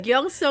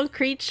Gyeongsung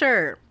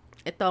Creature.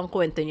 Ito ang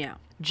kwento niya.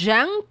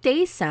 Jang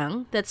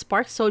Tae-sang, that's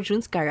Park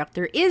Seo-joon's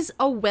character, is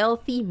a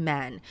wealthy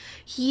man.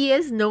 He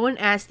is known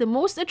as the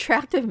most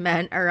attractive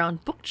man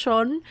around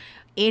Bukchon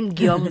in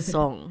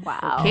Gyeongsong.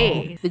 Wow.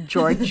 Okay. The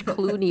George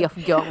Clooney of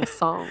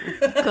Gyeongsong.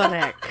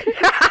 Correct.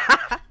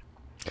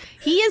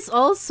 He is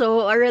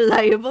also a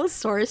reliable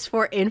source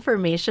for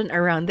information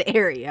around the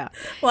area.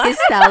 What?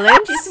 His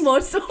talents...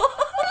 Chismoso.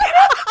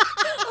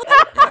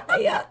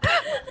 Yeah.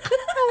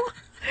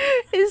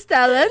 His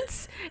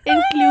talents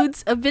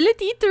includes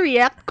ability to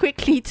react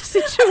quickly to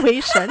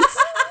situations.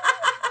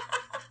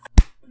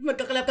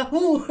 Magkakalap ka,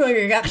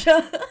 mag-react siya.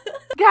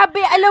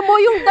 Grabe, alam mo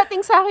yung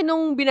dating sa akin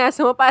nung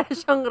binasa mo para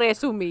siyang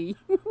resume.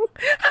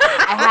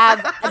 I have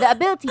the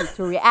ability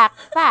to react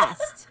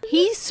fast.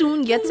 He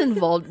soon gets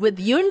involved with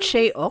Yoon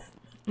Chae-ok,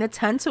 that's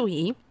Han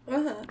So-hee,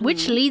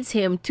 which leads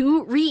him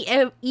to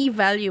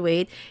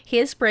re-evaluate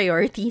his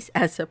priorities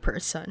as a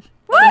person.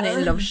 What?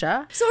 In love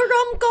siya. So,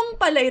 rom-com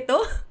pala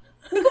ito?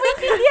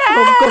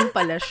 Rom-com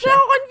pala siya.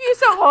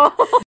 Confused ako.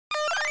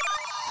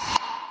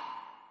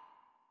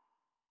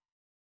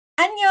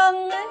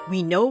 Annyeong!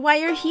 We know why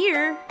you're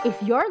here. If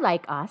you're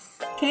like us,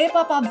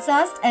 K-pop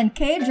obsessed and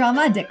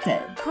K-drama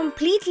addicted.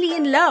 Completely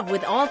in love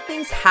with all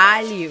things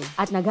Hallyu.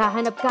 at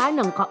naghahanap ka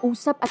ng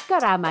kausap at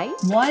karamay,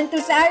 One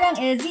to Sarang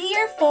is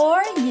here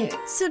for you.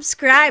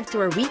 Subscribe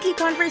to our weekly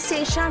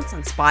conversations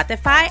on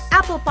Spotify,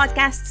 Apple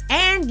Podcasts,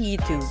 and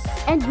YouTube.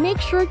 and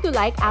make sure to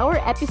like our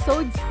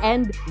episodes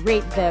and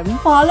rate them.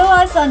 Follow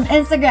us on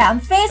Instagram,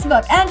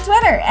 Facebook, and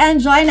Twitter,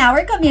 and join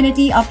our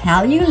community of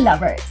Hallyu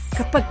lovers.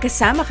 Kapag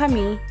kasama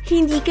kami,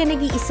 hindi ka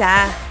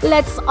nag-iisa.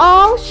 Let's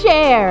all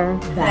share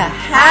The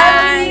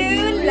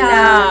Hallyu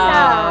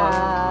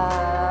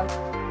love.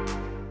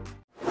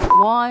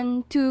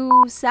 1,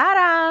 2,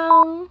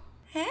 sarang!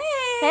 Hey!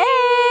 Hey!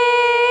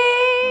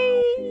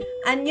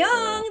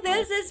 Annyeong!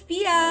 This is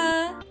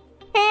Pia.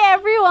 Hey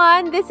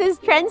everyone, this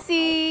is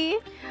Trency.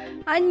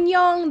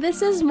 Annyeong, this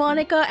is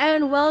Monica,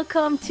 and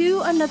welcome to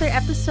another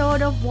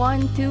episode of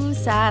 1, 2,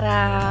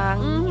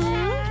 sarang. We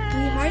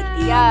heart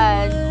you.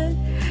 Yes.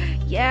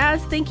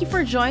 Yes, thank you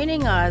for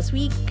joining us.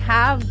 We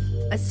have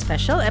a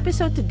special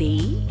episode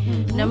today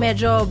na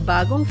medyo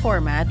bagong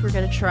format. We're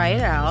gonna try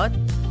it out,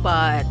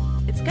 but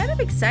it's kind of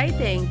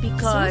exciting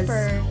because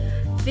Super.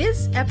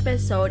 this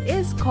episode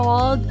is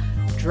called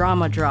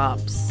Drama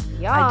Drops.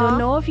 Yeah. I don't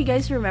know if you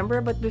guys remember,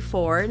 but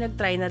before,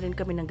 nag-try na rin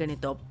kami ng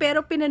ganito.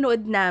 Pero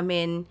pinanood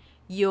namin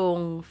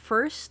yung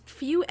first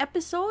few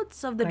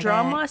episodes of the Correct.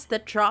 dramas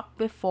that dropped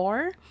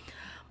before.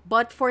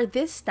 But for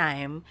this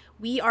time,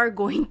 we are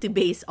going to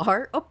base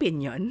our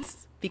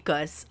opinions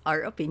because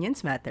our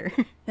opinions matter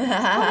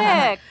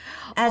Correct.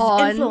 As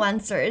On-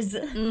 influencers.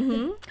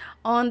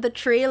 on the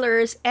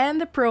trailers and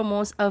the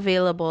promos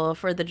available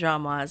for the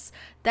dramas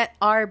that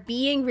are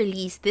being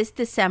released this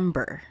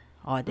December.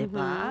 O,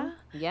 diba?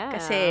 Yeah.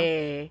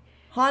 Kasi,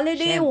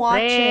 Holiday syempre,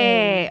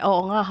 watching. oo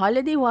nga,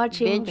 holiday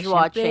watching. Binge Syempre,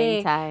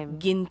 watching time.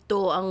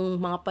 Ginto ang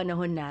mga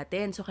panahon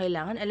natin. So,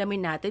 kailangan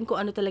alamin natin kung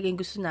ano talaga yung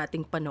gusto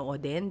nating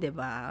panoodin,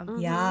 diba?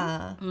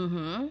 Yeah.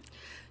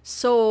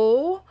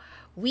 So,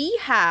 we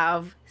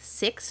have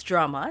 6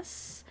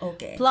 dramas.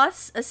 Okay.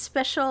 Plus a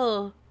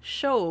special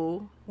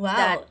show Wow.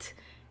 that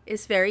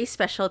is very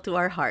special to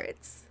our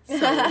hearts.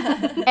 So,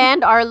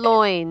 And our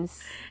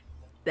loins.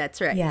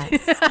 that's right. Yes.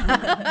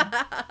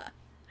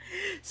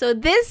 So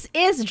this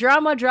is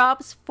Drama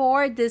Drops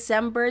for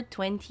December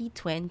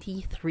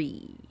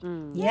 2023.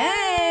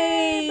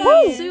 Yay!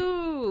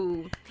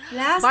 So,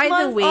 Last By the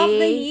month of the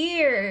way-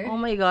 year. oh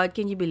my God,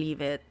 can you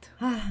believe it?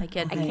 I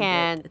can't I believe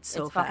can't. it. It's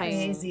so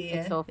fucking- fast. Crazy.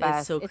 It's so It's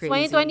fast. so It's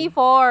crazy.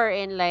 2024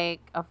 in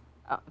like a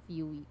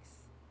few weeks.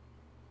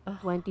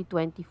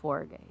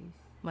 2024, guys.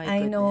 My I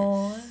goodness.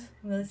 know.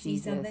 We'll see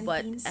Jesus. 17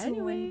 But soon.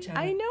 anyway, Charot.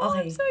 I know, Okay.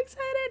 I'm so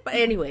excited. But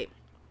anyway,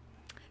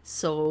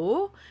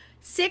 so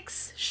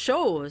 6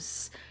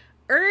 shows.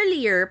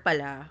 Earlier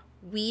pala,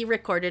 we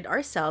recorded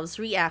ourselves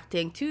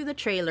reacting to the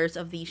trailers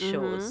of these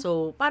shows.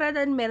 So, para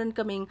din meron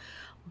kaming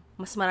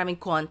mas maraming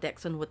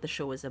context on what the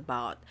show is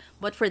about.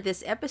 But for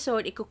this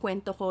episode,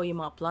 ikukwento ko yung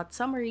mga plot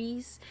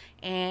summaries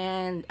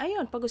and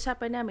ayun,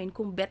 pag-usapan namin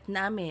kung bet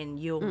namin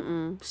yung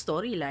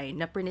storyline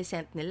na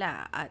present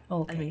nila at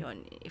Okay. ano yun,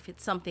 if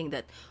it's something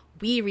that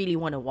we really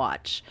want to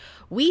watch.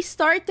 We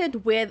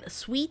started with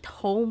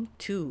Sweet Home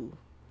 2.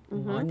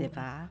 O,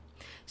 diba?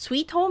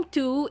 Sweet Home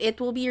 2,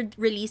 it will be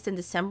released in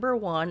December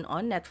 1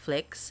 on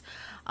Netflix.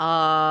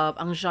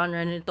 Ang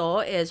genre nito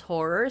is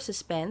horror,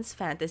 suspense,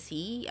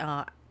 fantasy.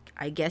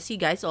 I guess you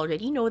guys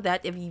already know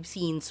that if you've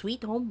seen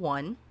Sweet Home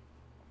 1.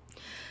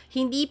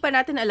 Hindi pa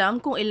natin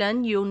alam kung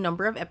ilan yung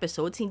number of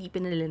episodes, hindi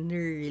pa nila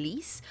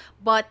release.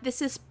 But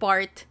this is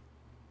part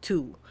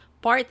 2.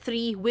 Part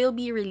 3 will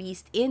be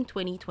released in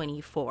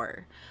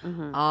 2024.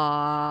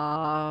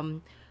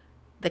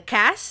 The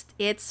cast,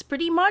 it's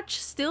pretty much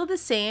still the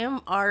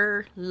same.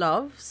 Our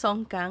love,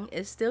 Song Kang,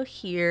 is still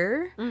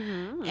here.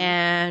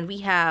 And we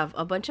have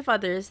a bunch of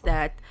others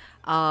that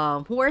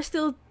who are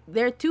still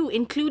there too,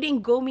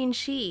 including Go Min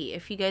Shi.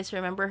 If you guys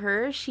remember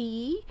her,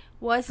 she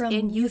was From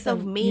in Youth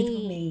of May. Youth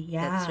of May,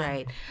 yeah. That's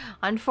right.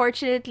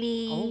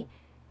 Unfortunately,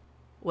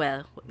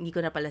 well, hindi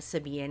ko na pala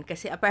sabihin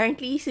kasi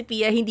apparently si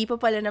Pia hindi pa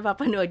pala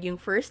napapanood yung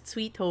first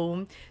Sweet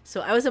Home.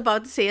 So I was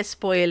about to say a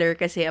spoiler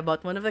kasi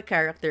about one of the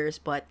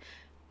characters, but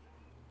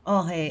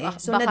Okay.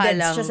 So, baka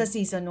na-dead lang. siya sa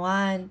season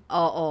 1.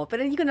 oo,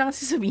 pero hindi ko na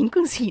kasi sabihin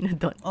kung sino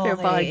doon. Pero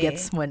Okay. baka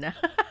gets mo na.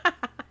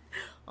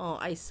 Oh,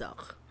 I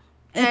suck.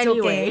 It's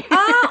Anyway. okay.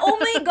 Oh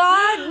my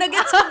God!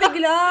 Nagets ko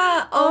bigla.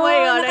 Oh my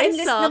God, I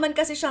naka-enlist suck. naman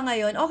kasi siya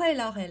ngayon. Okay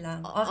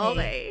lang.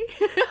 Okay.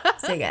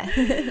 Sige.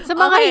 Sa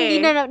mga Okay. hindi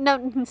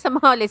sa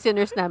mga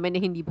listeners namin na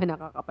hindi pa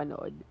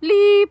nakakapanood.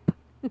 Bleep!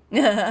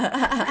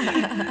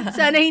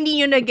 Sana hindi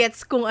nyo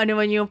na-gets kung ano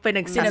man yung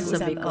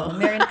pinagsasabi ko.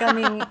 Meron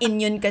kaming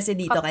immune kasi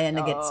dito, kaya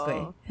nagets ko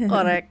eh.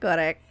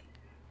 Correct.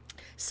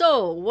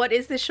 So, what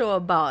is the show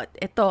about?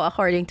 Ito,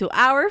 according to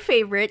our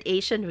favorite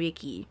Asian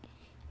wiki.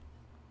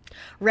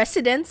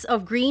 Residents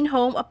of Green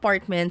Home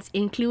Apartments,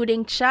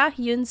 including Cha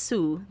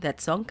Hyun-soo,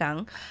 that's Song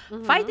Kang,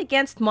 fight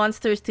against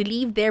monsters to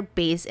leave their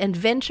base and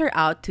venture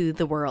out to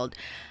the world.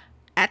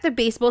 At the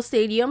baseball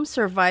stadium,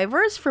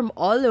 survivors from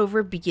all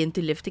over begin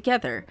to live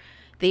together.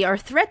 They are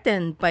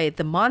threatened by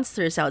the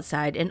monsters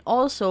outside and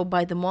also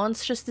by the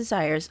monstrous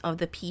desires of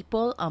the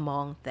people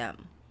among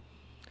them.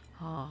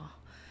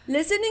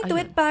 Listening to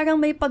it,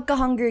 parang may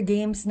pagka-Hunger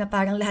Games na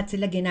parang lahat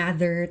sila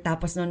ginather,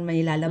 tapos nun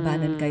may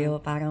lalabanan kayo,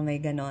 parang may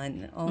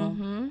ganon. Oh.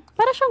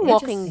 Para siyang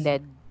Walking Interesting.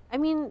 Dead. I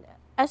mean,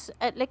 as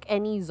like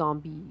any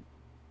zombie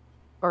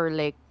or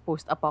like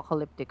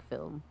post-apocalyptic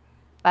film.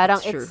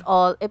 Parang That's it's true.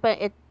 all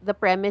the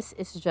premise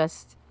is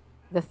just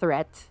the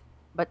threat,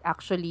 but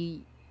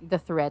actually the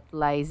threat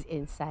lies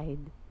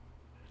inside.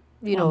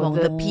 You know, Among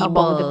the people.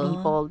 among the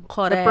people. The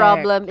Correct.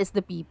 problem is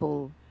the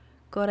people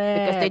Correct.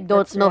 because they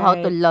don't that's know how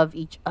to right. love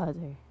each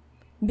other.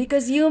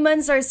 Because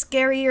humans are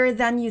scarier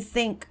than you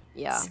think.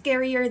 Yeah.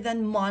 Scarier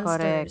than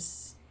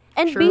monsters.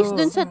 And True. based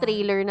dun sa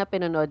trailer na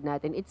pinanood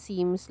natin, it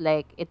seems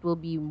like it will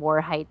be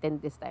more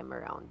heightened this time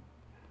around.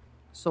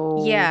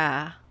 So,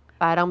 Yeah.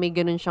 parang may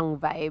ganun siyang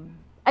vibe.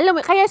 Alam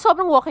mo, kaya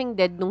sobrang Walking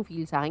Dead nung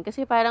feel sa akin.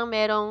 Kasi parang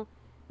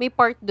may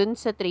part dun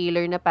sa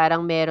trailer na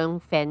parang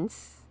merong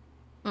fence.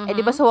 Eh,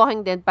 di ba sa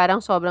Walking Dead,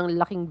 parang sobrang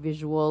laking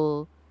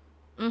visual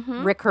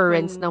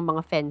recurrence ng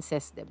mga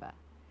fences, di ba?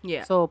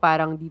 Yeah. So,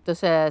 parang dito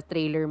sa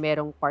trailer,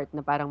 merong part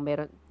na parang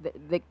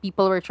the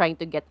people were trying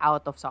to get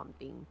out of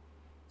something.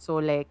 So,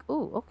 like,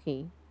 oh,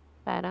 okay.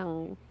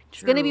 Parang,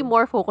 it's gonna be True.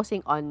 more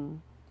focusing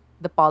on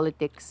the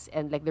politics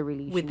and like the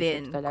relationships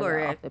Within, talaga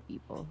correct. of the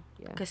people.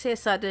 Yeah. Kasi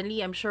suddenly,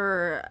 I'm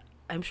sure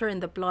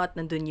in the plot,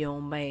 nandun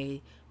yung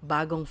may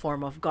bagong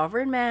form of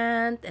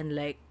government and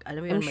like,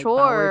 alam mo yun, I'm may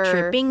sure. power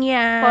tripping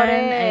yan.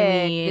 Correct.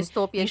 I mean,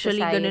 Dystopian usually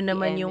society ganun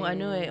naman and yung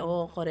ano eh.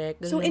 Oh, correct.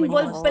 Ganun So, naman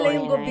involved yung pala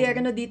yung storyline.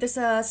 gobyerno dito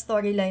sa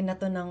storyline na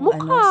to ng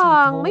Mukhang, Sweet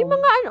Home. may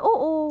mga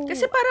oo.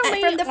 Kasi parang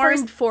may From the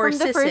armed first-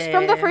 forces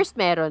from the first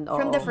meron, oo.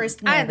 From the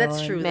first Ah, meron. that's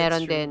true.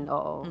 Meron din,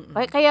 oo.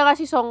 Kaya nga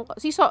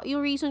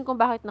yung reason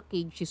kung bakit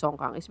na-cage si Song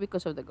Kang is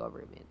because of the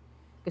government.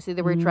 Kasi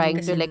they were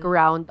trying to like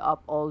round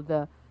up all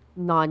the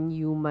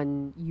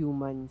non-human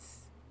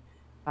humans.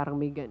 Parang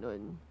may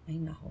ganun. Ay,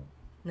 nako.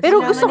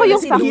 Pero gusto ko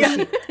yung si fact.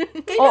 Dushik.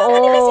 Kailangan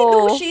nila si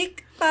Dushik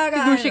para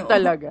Si Dushik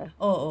talaga.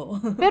 Oo.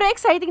 Pero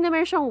exciting na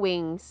meron siyang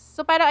wings.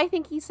 So parang I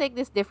think he's like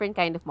this different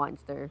kind of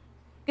monster.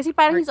 Kasi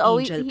parang he's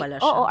always... Archangel pala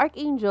siya. Oo,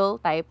 Archangel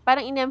type.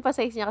 Parang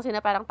in-emphasize niya kasi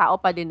na parang tao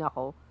pa din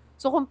ako.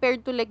 So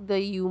compared to like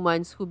the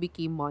humans who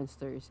became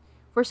monsters,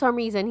 for some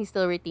reason, he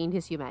still retained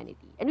his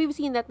humanity. And we've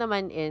seen that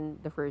naman in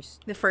the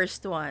first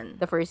one.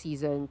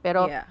 season.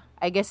 Pero Yeah.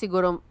 I guess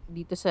siguro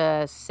dito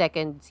sa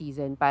second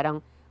season,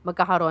 parang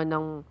magkakaroon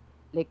ng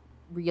like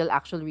real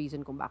actual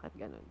reason kung bakit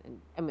ganun. And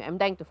I mean, I'm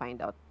dying to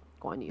find out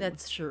kung ano yun.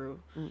 That's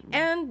true.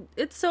 And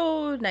it's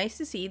so nice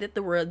to see that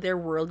their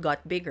world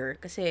got bigger.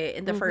 Kasi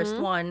in the first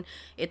one,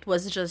 it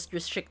was just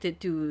restricted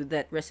to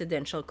that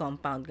residential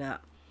compound nga.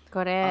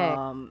 Correct.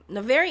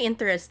 Na very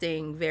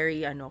interesting,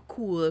 very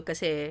cool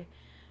kasi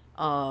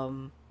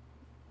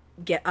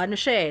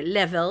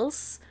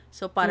levels.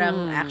 So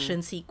parang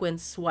action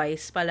sequence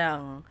wise pa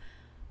lang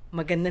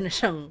maganda na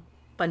siyang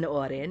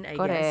panoorin, I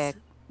guess. Correct.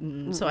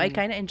 So I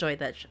kind of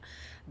enjoyed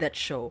that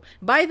show.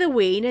 By the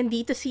way,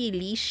 nandito si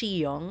Lee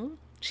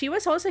Shi-young. She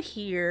was also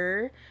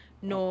here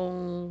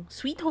nung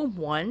Sweet Home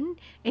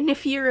 1. And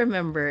if you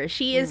remember,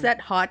 she is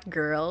that hot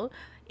girl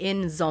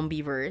in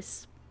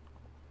Zombieverse.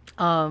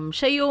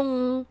 Siya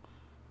yung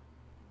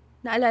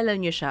naalala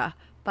niyo siya.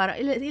 Parang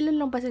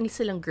ilan lang ba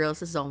silang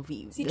girls sa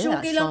zombie? Si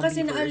Chucky lang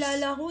kasi Zombieverse.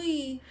 naalala ko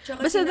eh.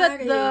 Tsaka Basta si that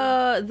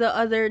Nare. the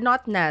other,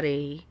 not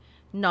Nare,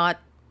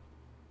 not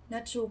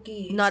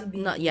Chucky. not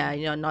si not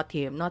Billy. not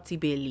him, not si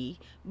Billy,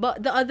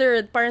 but the other,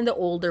 parang the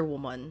older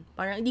woman.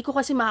 Parang hindi ko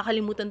kasi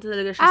makakalimutan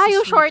talaga siya sa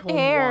yung Sweet short Home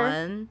hair.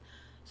 1.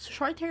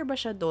 Short hair ba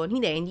siya doon?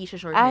 Hindi siya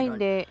short hair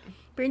doon. Hindi.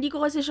 Pero hindi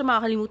ko kasi siya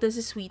makakalimutan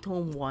sa Sweet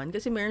Home 1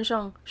 kasi meron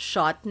siyang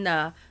shot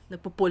na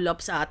nagpo-pull up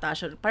sa ata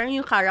siya. Parang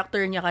yung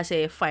character niya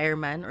kasi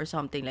fireman or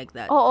something like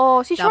that.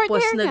 Oo, si short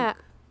Tapos hair nga.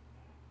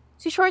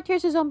 Si short hair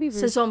sa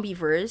Zombieverse. Sa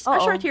Zombieverse. Oo.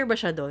 Short hair ba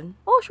siya doon?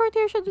 Oh, short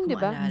hair siya dun, di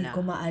ba? Hindi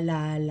ko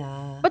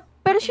maalala.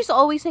 Pero Pero she's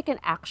always like an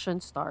action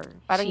star.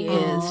 Parang She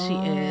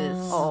yun. is.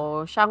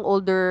 Oo, siya ang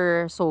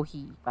older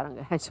Sohee. Parang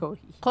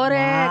Sohee.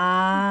 Correct.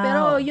 Wow.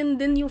 Pero yun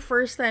din yung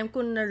first time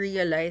ko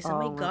na-realize,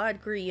 oh my Oo. God,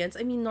 Koreans.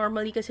 I mean,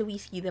 normally kasi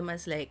we see them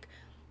as like,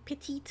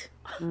 petite.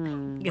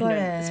 Ganun.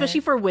 Correct.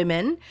 Especially for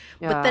women.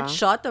 But that Yeah.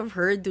 shot of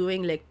her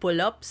doing like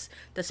pull-ups,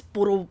 tas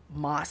puro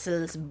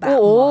muscles, back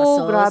Oo,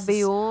 muscles. grabe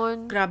yun.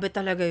 Grabe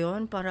talaga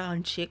yun. Para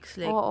ang chicks,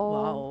 like, Oo.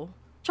 wow.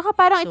 Tsaka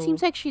parang it So-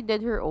 seems like she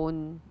did her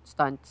own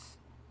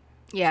stunts.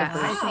 Yeah, Sa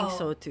I first. think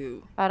so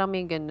too. Parang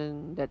may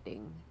ganun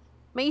dating.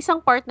 May isang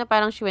part na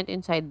parang she went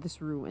inside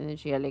this room and then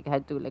she like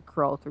had to like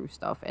crawl through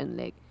stuff and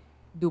like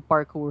do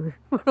parkour.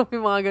 Parang may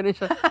mga ganun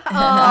siya.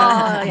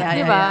 Oh, yeah,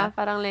 Di yeah, ba? yeah.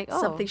 Parang like, oh,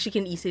 Something she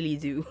can easily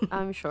do.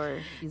 I'm sure.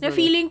 Na easily.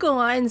 feeling ko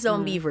nga in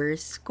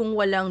Zombieverse, kung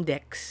walang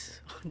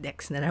Dex,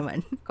 Dex na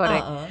naman.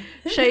 Correct. Oo.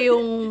 Siya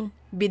yung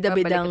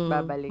bida-bidang Babalik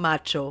at babalik.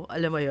 macho.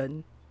 Alam mo yun?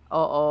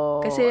 Oo.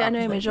 Kasi ano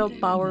actually. medyo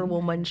power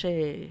woman siya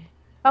eh.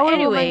 Power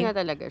Anyway. woman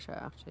nga talaga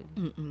siya actually.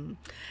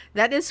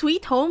 That is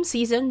Sweet Home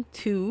Season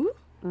 2.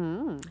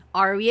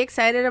 Are we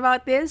excited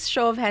about this?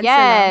 Show of hands na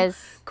lang.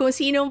 Yes! Kung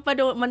sinong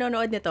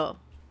manonood nito.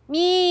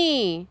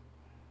 Me!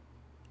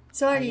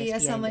 Sorry, yes,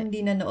 as yan. someone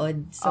di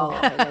nanood. So, Oh,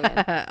 okay lang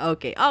yan.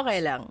 Okay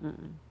lang.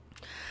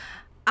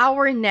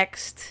 Our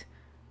next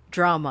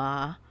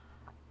drama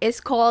is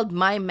called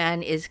My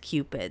Man is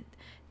Cupid.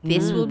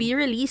 This will be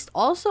released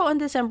also on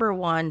December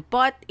 1,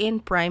 but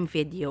in Prime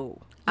Video.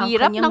 Ang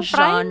Hirap kanyang ng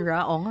Prime? genre,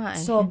 nga eh.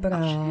 sobra.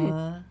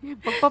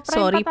 Magpa-prime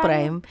Sorry, pa tayo.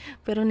 Prime.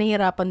 Pero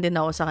nahihirapan din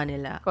ako sa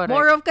kanila. Correct.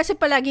 More of kasi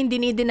palaging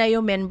dinideny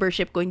yung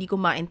membership ko. Hindi ko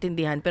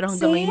maintindihan. Pero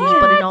hanggang Same. ngayon,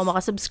 hindi pa rin ako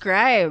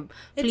makasubscribe.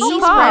 It's Please,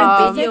 so hard Prime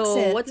to Video. fix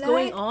it. What's Like,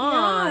 going on?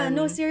 Yeah,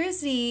 no,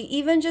 seriously.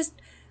 Even just,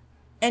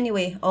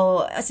 anyway,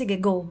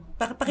 sige, go.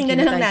 Pakinggan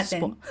Hindi na lang na tayo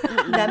natin. suspo-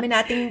 Ang dami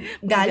nating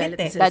galit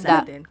eh. sila sa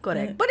Dada. atin.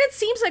 Correct. But it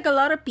seems like a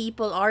lot of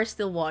people are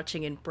still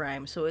watching in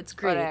Prime. So it's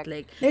great. Correct.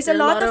 Like There's a there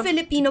are lot of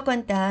Filipino a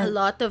content.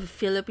 lot of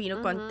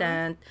Filipino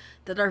content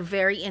that are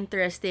very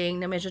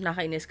interesting na medyo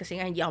nakainis kasi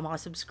nga hindi ako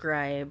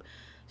makasubscribe.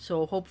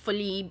 So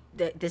hopefully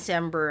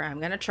December I'm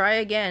gonna try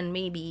again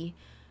maybe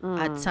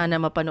at sana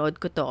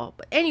mapanood ko to.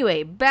 But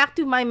anyway, back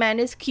to My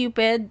Man is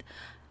Cupid.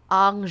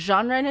 Ang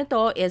genre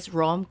nito is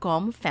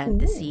rom-com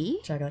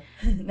fantasy. Charot.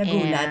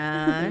 Nagulat.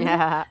 And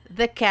Yeah.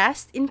 the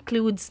cast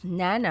includes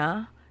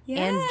Nana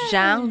and Yes.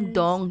 Jang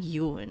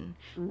Dong-yoon.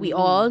 We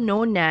all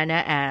know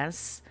Nana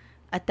as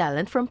a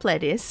talent from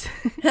Pledis.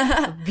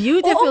 A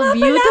beautiful, Oo nga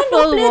pala,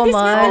 beautiful no, Pledis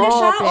nga woman. pala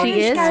siya, She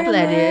Orange is Caramel.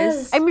 Pledis.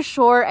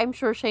 I'm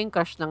sure siya yung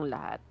crush ng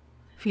lahat.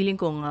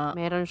 Feeling ko nga,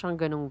 Meron siyang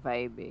ganung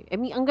vibe eh. I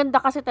mean, ang ganda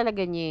kasi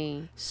talaga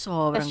niya eh.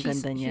 sobrang Tas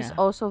ganda niya. She's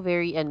also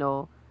very,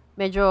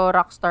 medyo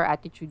rockstar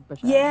attitude pa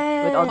siya.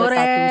 Yes. With all the tattoos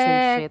and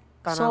Correct. shit.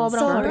 Parang,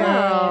 Sobrang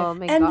Oh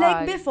my And God. like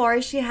before,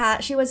 she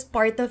was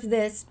part of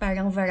this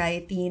parang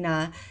variety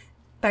na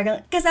parang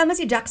kasama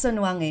si Jackson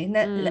Wang eh,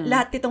 na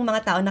lahat itong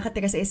mga tao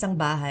nakatira sa isang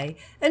bahay.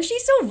 And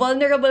she's so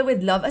vulnerable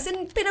with love. As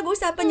in,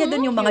 pinag-uusapan niya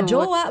dun yung mga cute.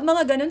 jowa,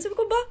 mga ganun. Sabi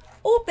ko ba,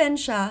 open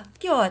siya.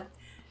 Cute.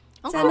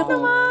 Sana cute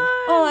ko. naman.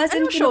 Oh, as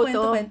in, Anong show to?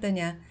 kinukwento-kwento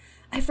niya.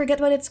 I forget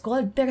what it's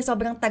called, pero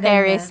sobrang tagal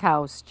Terrace na.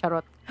 House.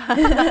 Charot.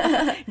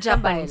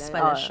 Japanese Bahay lang.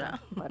 pala Oo, siya.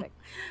 correct.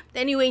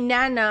 Anyway,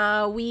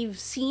 Nana, we've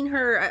seen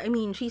her, I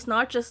mean, she's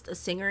not just a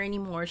singer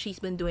anymore. She's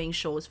been doing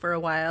shows for a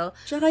while.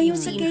 Tsaka yung We've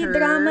sa seen her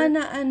K-drama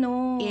na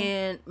ano.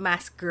 in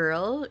Mask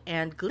Girl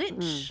and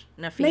Glitch.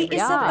 Na May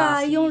favorite isa ko pa,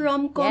 si- yung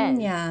rom-com Yes.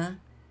 niya.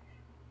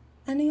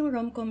 Ano yung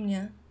rom-com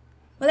niya?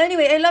 Well,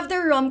 anyway, I love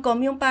the rom-com,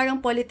 yung parang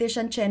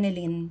politician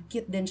Chenelin.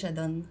 Cute din siya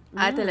doon.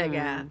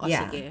 Talaga. O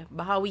Yeah. sige.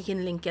 Baka we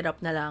can link it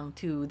up na lang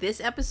to this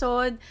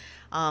episode.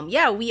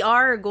 Yeah, we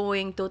are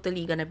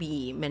totally gonna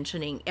be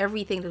mentioning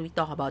everything that we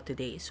talk about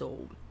today.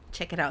 So,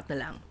 check it out na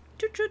lang.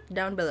 Chut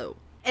down below.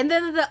 And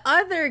then the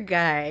other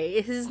guy,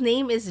 his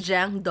name is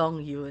Jang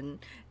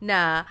Dong-yoon.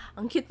 Na,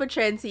 ang cute pa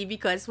Trency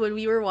because when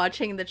we were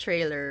watching the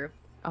trailer,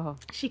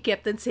 Oh. she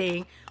kept on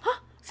saying,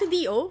 "Huh? Si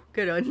Dio?"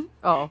 Ganun.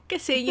 Oo.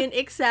 Kasi yun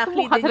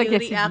exactly Mukha din talaga yung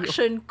si Dio.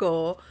 reaction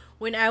ko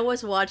when I was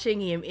watching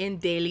him in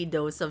Daily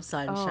Dose of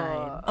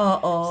Sunshine.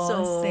 Oo, So,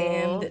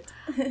 same.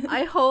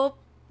 I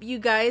hope you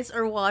guys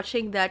are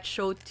watching that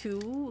show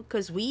too,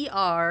 because we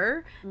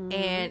are,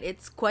 and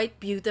it's quite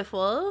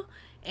beautiful.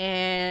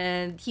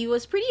 And he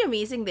was pretty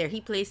amazing there.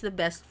 He plays the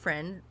best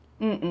friend.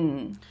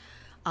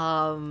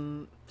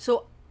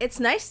 So it's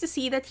nice to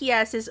see that he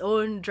has his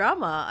own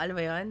drama. Alam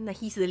mo yun? Na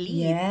he's the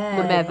lead. Yes.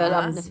 Level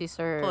up na si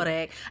Sir.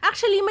 Correct.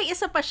 Actually, may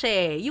isa pa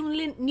siya eh. Yung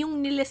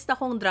nilista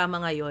kong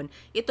drama ngayon,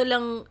 ito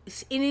lang,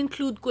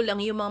 in-include ko lang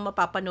yung mga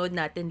mapapanood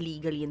natin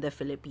legally in the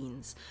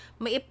Philippines.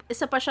 May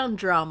isa pa siyang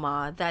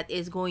drama that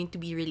is going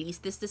to be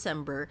released this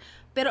December,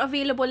 pero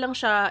available lang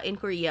siya in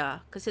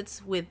Korea because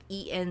it's with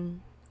ano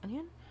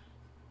yun?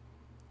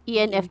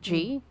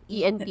 ENFJ?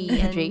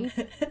 ENTJ?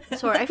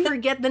 Sorry, I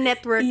forget the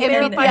network.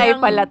 Pero MBTI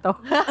parang- pala to.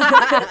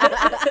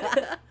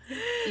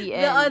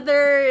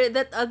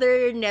 that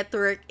other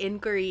network in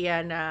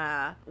Korea na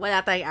wala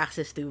tayong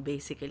access to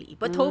basically.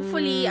 But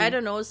hopefully, I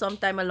don't know,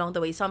 sometime along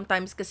the way.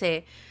 Sometimes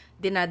kasi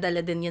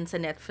dinadala din yan sa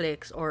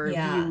Netflix or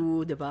Yeah.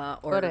 View, 'di ba?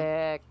 Or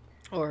Correct.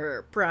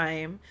 or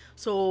Prime.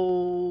 So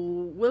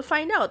we'll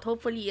find out.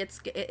 Hopefully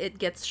it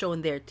gets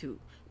shown there too.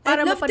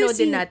 Para I'd love to mapanood din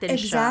see, natin siya.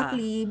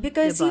 exactly,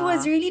 because he Diba?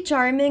 was really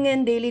charming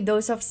in Daily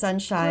Dose of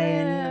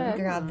Sunshine. Correct.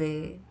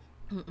 Grabe.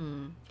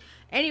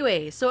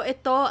 Anyway, so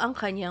ito ang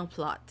kanyang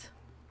plot.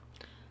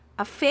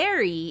 A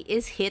fairy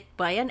is hit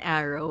by an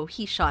arrow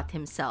he shot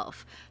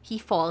himself. He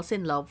falls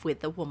in love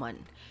with a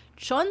woman.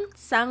 Chon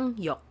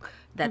Sang-yok,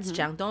 that's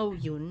Jang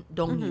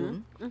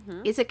Dong-yoon,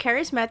 is a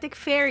charismatic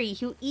fairy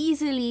who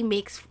easily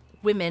makes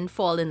women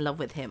fall in love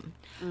with him.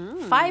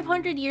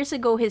 500 years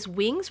ago, his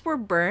wings were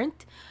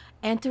burnt,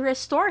 and to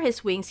restore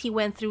his wings, he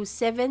went through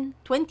 27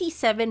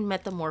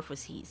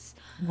 metamorphoses.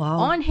 Wow.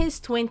 On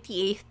his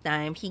 28th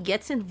time, he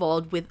gets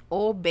involved with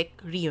Oh Baek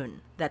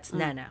Ryun, that's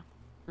Nana.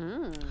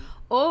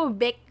 Oh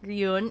Baek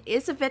Ryun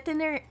is a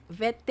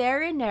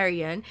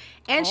veterinarian,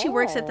 and she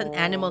works at an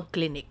animal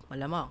clinic.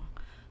 Malamang.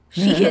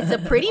 She is a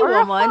pretty Or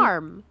a woman.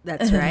 farm.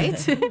 That's right.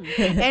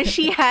 And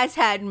she has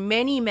had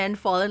many men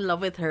fall in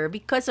love with her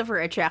because of her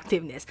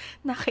attractiveness.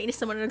 Nakainis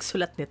naman na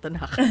nagsulat nito.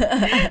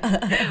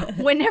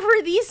 Whenever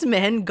these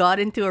men got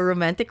into a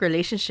romantic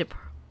relationship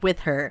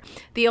with her,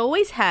 they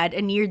always had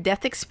a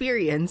near-death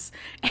experience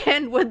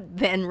and would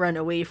then run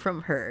away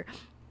from her.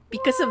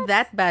 Because of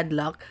that bad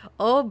luck,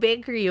 Oh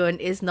Baek Ryun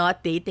is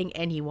not dating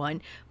anyone,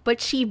 but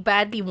she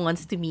badly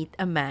wants to meet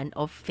a man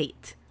of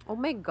fate. Oh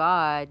my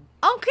God.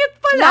 Ang cute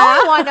pala! Now I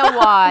wanna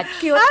watch.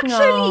 Cute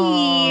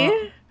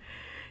Actually,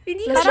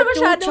 hindi ko Plus siya the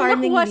two masyadong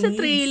charming nakuha sa leads.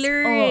 trailer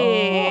Oo,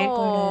 eh.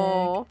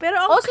 Oh. Pero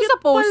ang Also cute sa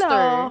poster.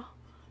 pala.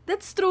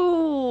 That's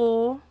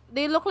true.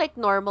 They look like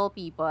normal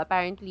people.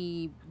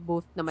 Apparently,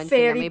 both naman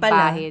Fairy sila may pala.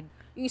 bahid.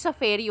 Yung isa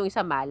fairy, yung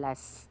isa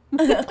malas.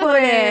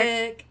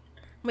 Correct.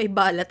 May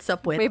balat sa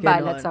puwet. May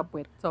ganon. balat sa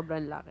puwet.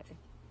 Sobrang laki.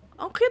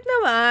 Ang cute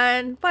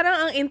naman.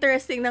 Parang ang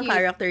interesting ng Cute.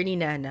 character ni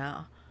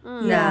Nana.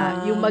 Na Yeah.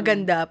 yung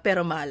maganda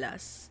pero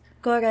malas.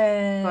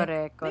 Correct.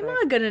 Correct, May correct.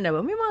 mga ganun na ba?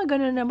 May mga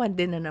ganun naman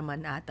din na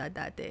naman ata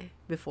dati.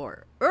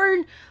 Before.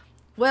 Or,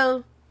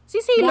 well, Si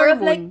More Sailor of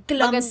Moon. like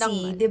clumsy.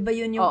 magandang- Di ba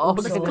yun yung Oo, uso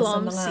basta sa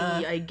clumsy,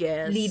 mga I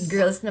guess. lead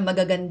girls na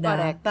magaganda?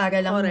 Correct. Para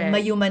lang Correct.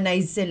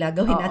 ma-humanize sila.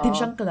 Gawin natin Oo.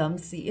 siyang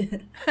clumsy.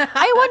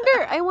 I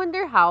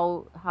wonder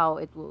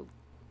how it will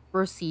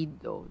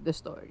proceed though, the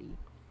story.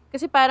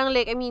 Kasi parang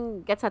like, I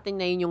mean, gets natin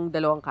na yun yung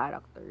dalawang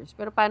characters.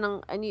 Pero parang,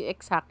 ano yung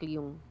exactly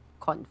yung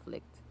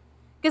conflict?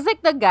 Because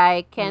like the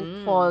guy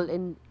can't fall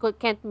in,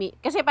 can't meet,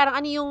 kasi parang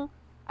ano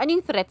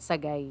yung threat sa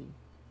guy?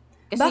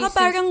 Kasi Baka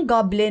parang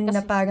goblin na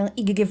kasi- parang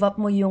i-give up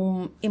mo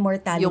yung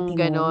immortality Yung mo.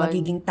 ganon.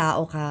 Magiging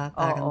tao ka.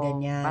 Parang Oo,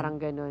 ganyan. parang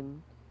ganun.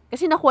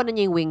 Kasi nakuha na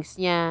niya yung wings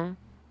niya.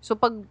 So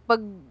pag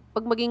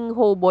maging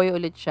hoboy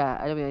ulit siya,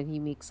 alam mo yun, he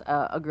makes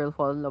a girl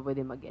fall in love with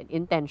him again,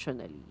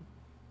 intentionally.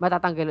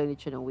 Matatanggal ulit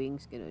siya ng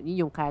wings, ganun.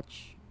 Yun yung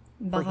catch.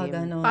 Baka him.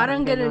 ganon.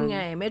 parang ganun Ganon.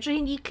 nga eh. Medyo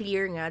hindi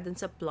clear nga dun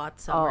sa plot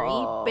summary.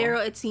 Oo. Pero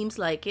it seems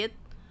like it.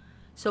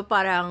 So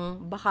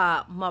parang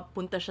baka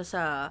mapunta siya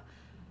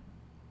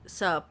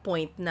sa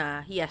point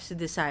na he has to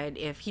decide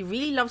if he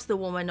really loves the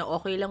woman na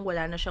okay lang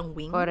wala na siyang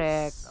wings.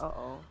 Correct.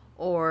 Oo.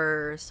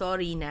 Or,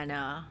 sorry,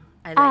 Nana,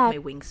 I like At-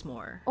 my wings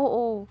more.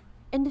 Oo.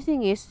 And the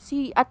thing is,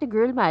 si ate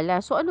girl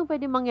mala. So, ano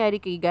pwede mangyari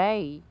kay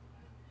Guy?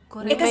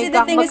 Eh, kasi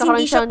the thing is,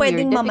 hindi siya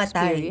pwedeng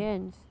mamatay.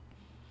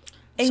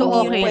 Eh, So, hindi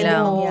yun okay pwedeng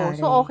lang. mangyari.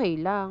 So, okay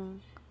lang.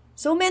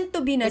 So, meant to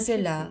be na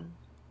sila.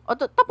 O,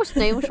 tapos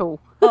na yung show.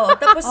 Oo,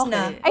 tapos Okay.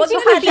 na. I Huwag think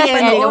na we natin should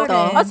end panoorin. ito.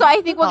 Oh, so, I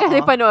think wag Oo.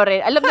 natin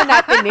panoorin. Alam na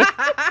natin eh.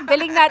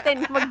 Galing natin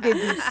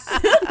mag-deduce.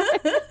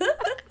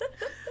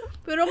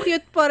 Pero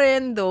cute pa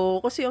rin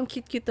though. Kasi ang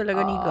cute-cute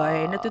talaga ni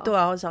Guy.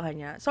 Natutuwa ako sa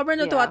kanya. Sobrang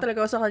natuwa Yeah. talaga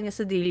ako sa kanya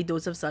sa Daily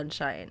Dose of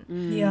Sunshine.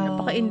 Yeah.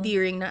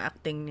 Napaka-endearing na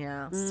acting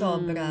niya.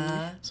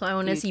 Sobra. So I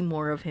wanna see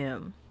more of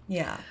him.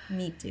 Yeah,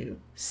 me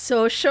too.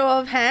 So, show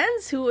of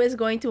hands, who is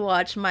going to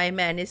watch My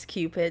Man is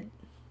Cupid?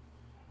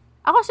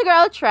 Ako siguro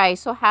I'll try.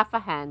 So, half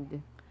a hand.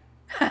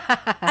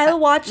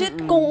 I'll watch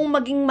it kung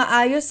maging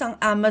maayos ang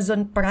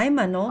Amazon Prime,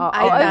 ano? Oo.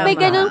 Ay, May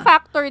tama. ganun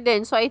factor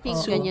din. So, I think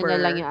Super. ganyan na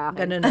lang yung akin.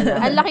 Ganun na lang.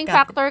 Ang laking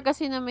factor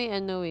kasi na may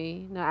ano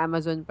eh, na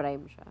Amazon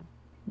Prime siya.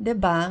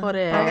 Diba?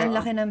 Correct. Parang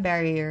laki ng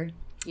barrier.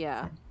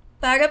 Yeah.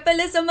 Para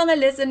pala sa mga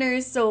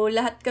listeners, so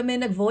lahat kami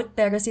nag-vote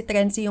pero si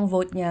Trency yung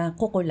vote niya,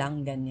 kuko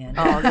lang, ganyan.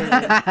 Oo,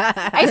 ganun.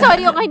 Ay,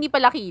 sorry yung hindi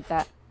pala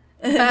kita.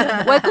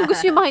 Well, kung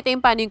gusto nyo makita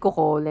yung paano yung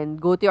kuko, then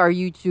go to our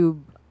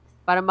YouTube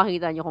para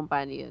makita nyo kung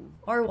paano yun.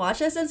 Or watch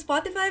us on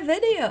Spotify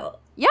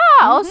video. Yeah,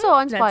 also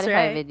on That's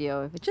Spotify right.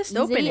 video. It's Just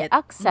open easily it.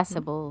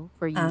 accessible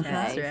for you Uh-huh. guys.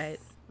 That's right.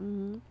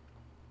 Mhm.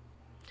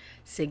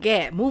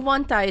 Sige, move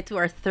on tayo to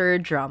our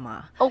third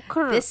drama. Oh,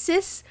 correct. This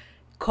is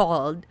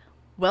called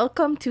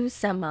Welcome to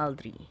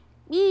Samaldri.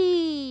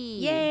 Yay!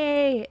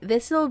 Yay!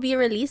 This will be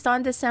released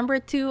on December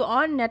 2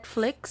 on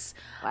Netflix.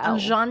 Wow. Ang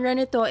genre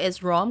nito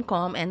is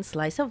rom-com and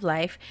slice of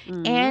life.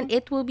 And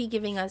it will be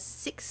giving us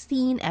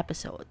 16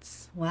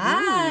 episodes.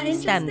 Wow,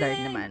 interesting. Standard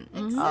naman.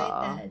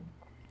 Excited.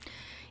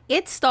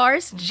 It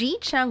stars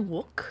Ji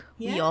Chang-wook.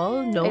 We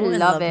all know I and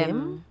love love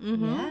him.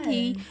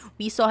 him.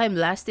 We saw him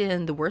last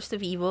in The Worst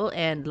of Evil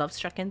and Love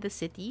Struck in the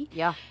City.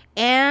 Yeah.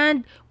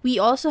 And we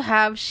also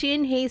have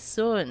Shin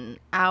Hae-sun,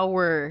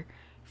 our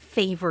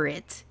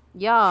favorite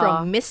Yeah.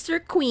 from Mr.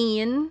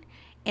 Queen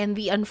and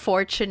the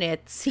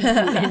unfortunate See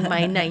You in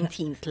My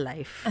 19th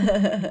Life.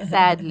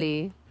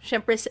 Sadly.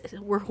 Siyempre,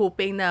 we're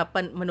hoping na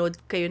manood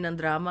kayo ng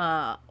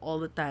drama all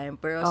the time.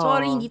 Pero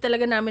sorry, hindi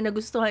talaga namin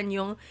nagustuhan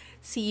yung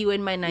See You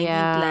in My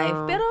 19th Life.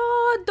 Pero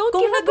don't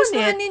Kung give up on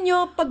nagustuhan it.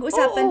 ninyo,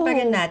 pag-usapan pa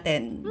rin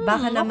natin.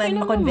 Baka okay naman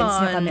lang makonvince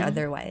nyo naman. kami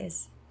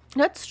otherwise.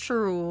 That's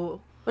true.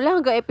 Wala,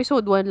 hanggang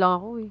episode 1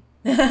 lang ako eh.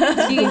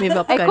 Give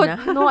up ka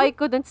na. No, I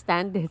couldn't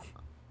stand it.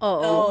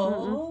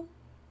 Oo.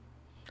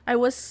 I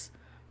was...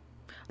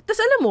 Tapos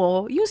alam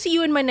mo, yung See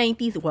You in My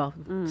 19th... Well,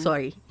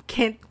 sorry.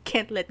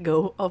 Can't let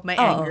go of my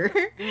anger.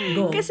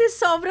 Go. Kasi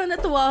sobrang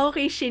natuwa ako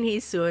kay Shin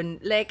Hye-sun.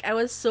 Like, I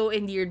was so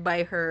endeared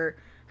by her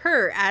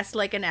as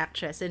like an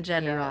actress in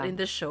general in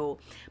the show.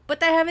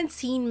 But I haven't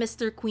seen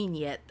Mr. Queen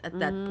yet at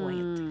that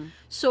point.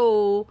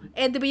 So,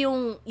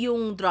 diba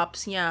yung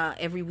drops niya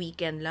every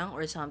weekend lang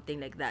or something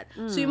like that.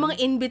 So, yung mga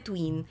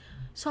in-between,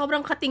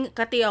 sobrang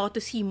kati ako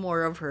to see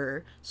more of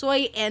her. So,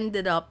 I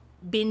ended up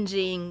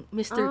binging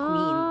Mr.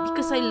 Queen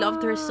because I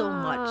loved her so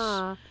much.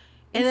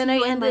 And then I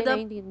ended up...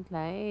 19th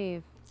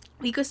Life.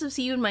 Because of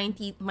See You in My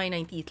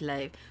 19th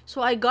Life. So,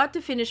 I got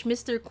to finish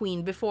Mr.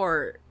 Queen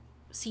before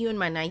See You in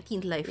My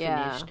 19th Life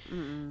finished.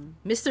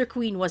 Mr.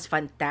 Queen was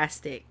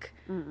fantastic.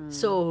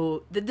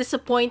 So, the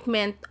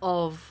disappointment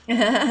of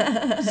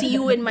See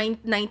You in My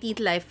 19th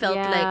Life felt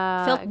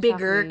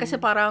bigger kasi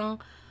parang,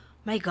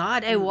 my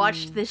God, I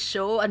watched this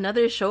show,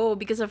 another show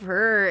because of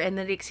her. And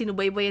then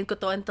sinubaybayan ko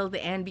to until the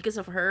end because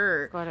of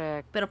her.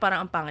 Correct. Pero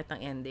parang ang pangit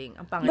ng ending.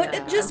 Ang pangit. But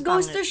it just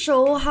goes to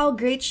show how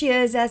great she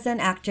is as an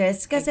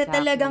actress. Kasi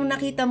talagang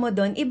nakita mo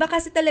doon, iba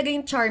kasi talaga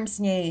yung charms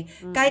niya eh.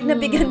 Kahit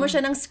nabigyan mo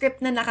siya ng script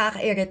na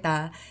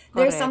nakakairita,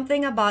 there's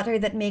something about her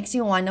that makes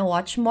you wanna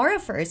watch more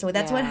of her. So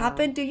that's what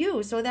happened to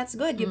you. So that's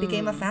good. You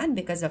became a fan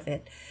because of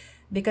it.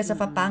 Because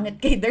of a pangit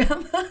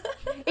K-drama.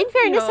 In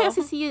fairness, kasi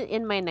See You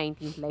in My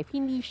 19th Life,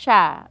 hindi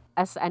siya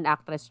as an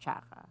actress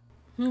tsaka.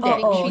 I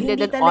think she hindi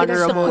did an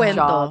talaga honorable siya.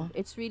 job.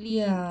 It's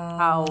really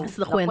how It's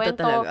the kwento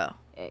talaga.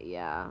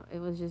 It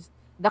was just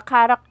the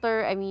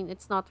character. I mean,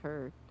 it's not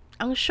her.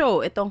 Ang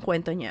show, itong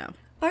kwento niya.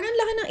 Parang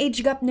laki ng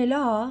age gap nila,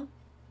 ha?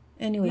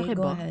 Anyway, Laki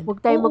go ba? ahead. Huwag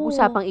tayong Oo.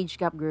 mag-usapang age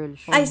gap, girl.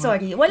 Ay,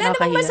 sorry. Wala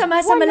namang Nakahiya.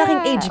 masama sa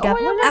malaking age gap.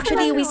 Wala.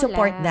 Actually, we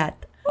support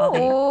that.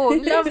 Okay. Oh,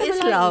 Love is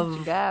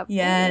love.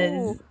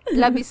 Yes.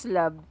 Love is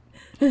love.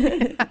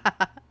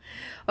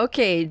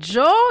 Okay,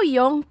 Jo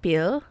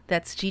Young-pil,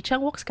 that's Ji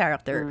Chang-wook's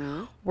character,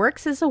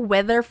 works as a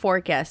weather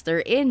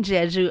forecaster in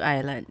Jeju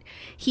Island.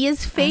 He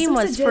is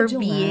famous sa for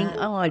Jeju being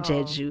nga.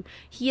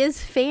 He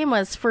is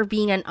famous for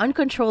being an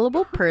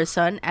uncontrollable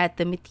person at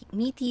the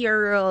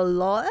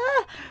meteorological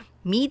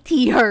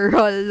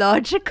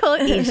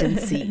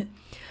agency.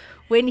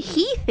 When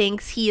he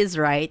thinks he is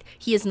right,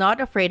 he is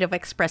not afraid of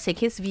expressing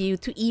his view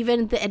to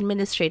even the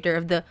administrator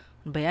of the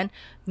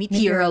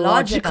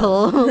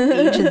meteorological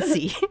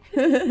agency.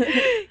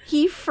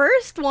 He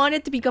first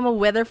wanted to become a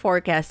weather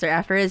forecaster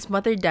after his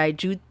mother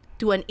died due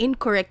to an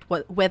incorrect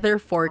weather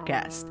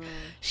forecast.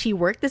 She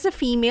worked as a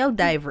female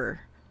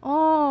diver.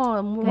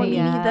 Oh,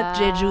 magiging that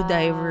Jeju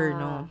diver,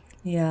 no?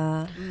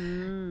 Yeah.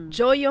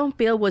 Jo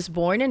Young-pil was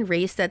born and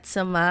raised at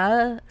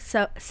Samdalri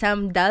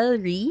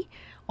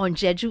on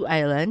Jeju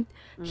Island.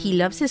 He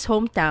loves his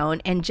hometown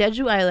and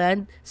Jeju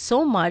Island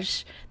so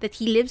much that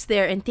he lives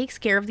there and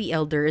takes care of the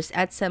elders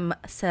at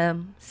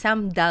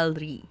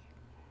Samdalri.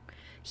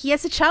 He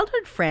has a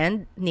childhood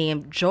friend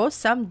named Jo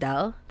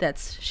Samdal,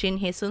 that's Shin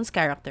Hye-sun's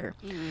character,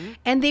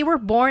 and they were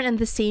born in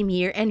the same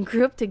year and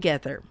grew up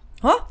together.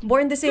 Huh?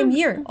 Born the same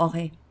year.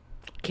 Okay.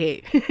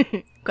 Okay.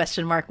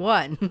 Question mark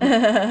 1.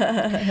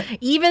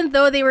 Even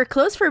though they were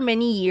close for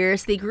many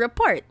years, they grew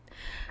apart.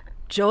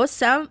 Jo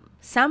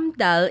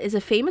Samdal is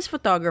a famous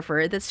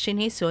photographer, that's Shin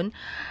Hye-sun,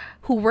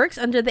 who works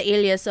under the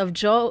alias of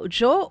Jo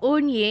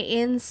Eun-ye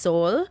in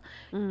Seoul,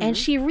 and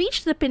she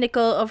reached the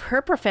pinnacle of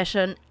her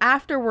profession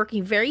after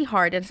working very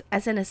hard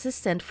as an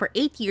assistant for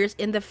 8 years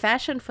in the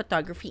fashion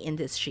photography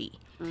industry.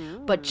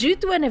 But due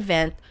to an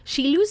event,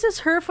 she loses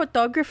her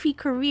photography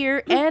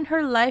career and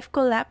her life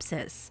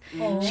collapses.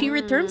 She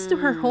returns to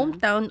her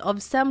hometown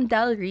of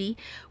Samdalri,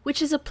 which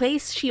is a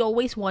place she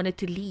always wanted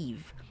to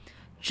leave.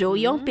 Jo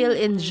Young-pil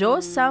and Jo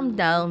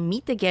Samdal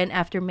meet again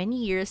after many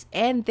years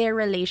and their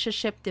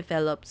relationship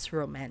develops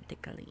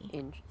romantically.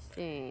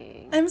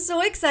 Interesting. I'm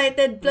so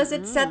excited. Plus,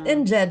 it's set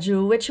in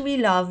Jeju, which we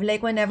love.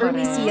 Like, whenever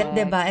we see it,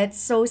 diba,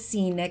 it's so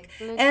scenic.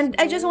 And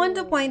I just want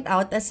to point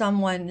out as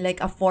someone,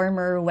 like, a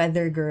former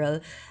weather girl,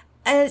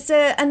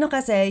 ano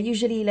kasi,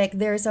 usually,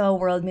 like, there's a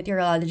world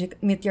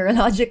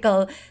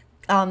meteorological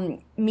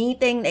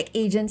meeting, like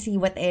agency,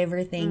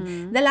 whatever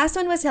thing. The last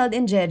one was held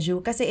in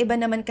Jeju kasi iba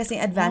naman kasi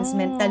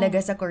advancement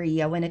talaga sa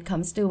Korea when it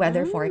comes to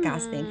weather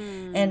forecasting.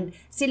 And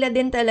sila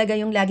din talaga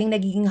yung laging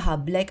nagiging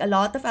hub. Like a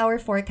lot of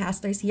our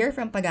forecasters here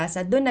from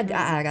Pagasa, doon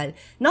nag-aaral.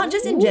 Not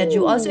just in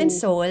Jeju, also in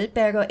Seoul,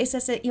 pero isa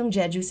yung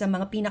Jeju sa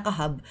mga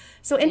pinaka-hub.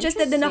 So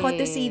interested din ako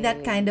to see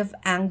that kind of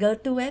angle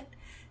to it.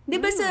 Di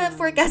ba sa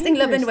Forecasting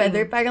Love and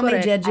Weather, parang may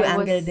Correct. Jeju I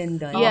was- angle din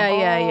doon?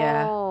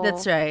 Yeah. Oh.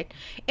 That's right.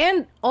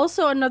 And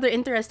also another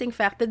interesting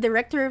fact, the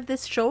director of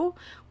this show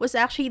was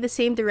actually the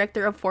same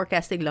director of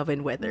Forecasting Love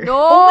and Weather. No!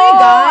 Oh my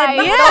God! I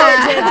Baka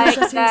don't Jeju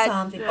like siya that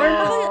something. Or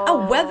baka a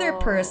weather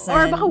person.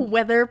 Or baka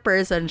weather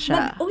person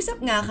siya. Mag-usap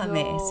nga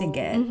kami.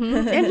 Sige.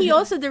 And he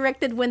also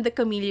directed When the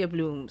Camellia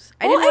Blooms.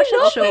 I Oh, didn't I watch that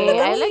love show. When the I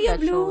like Camellia that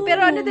show. Blooms. Pero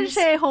ano din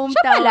siya, hometown.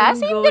 Siya pala?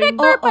 Same going.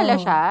 director Oo. pala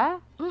siya?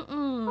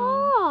 Mm-mm.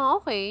 Oh,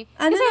 okay.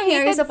 Ano Kasi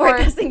nangyari hated sa for-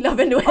 Forecasting Love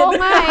and Oo Weather?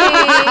 nga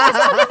eh.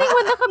 Kasi magaling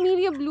When the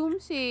Camellia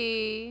Blooms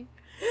eh.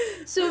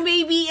 So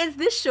maybe it's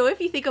this show, if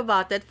you think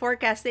about it,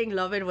 Forecasting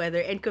Love and Weather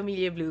and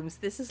Camellia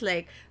Blooms, this is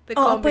like the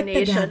Oh, put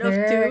combination of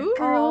together. two.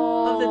 Girl.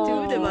 Of the two,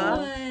 diba?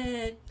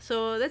 What?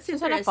 So that's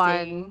It's kind of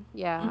interesting. fun.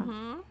 Yeah.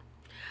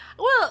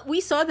 Well, we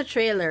saw the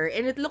trailer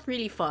and it looked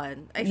really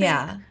fun. I think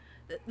Yeah.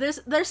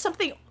 there's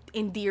something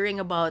endearing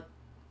about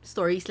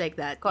stories like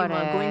that. Yung mga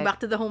Correct. going back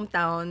to the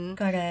hometown.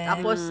 Correct.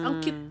 Tapos, ang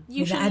cute.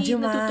 Usually,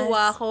 Ajumas.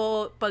 natutuwa ako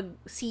pag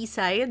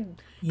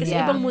seaside. Kasi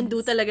Yes. ibang mundo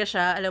talaga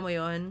siya. Alam mo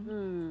yon.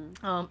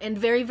 And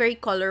very, very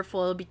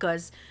colorful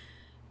because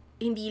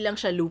hindi lang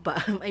siya lupa.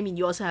 I mean,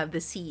 you also have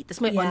the sea. Tapos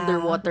may Yeah.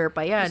 underwater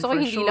pa yan, Gusto ko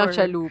for hindi sure. lang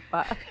siya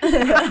lupa.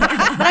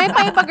 Marami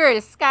pa iba,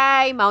 girls.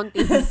 Sky,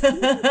 mountains,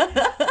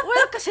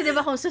 Well, kasi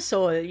diba kung sa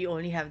Seoul, you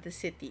only have the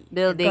city.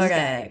 buildings.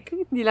 Correct.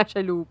 Hindi lang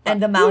siya lupa.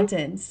 And the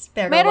mountains.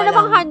 Pero Meron walang...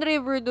 namang Han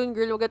River dun,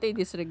 girl. Huwag tayo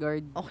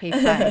disregard. Okay,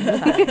 fine.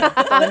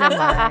 Ito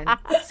naman.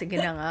 Sige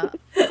na nga.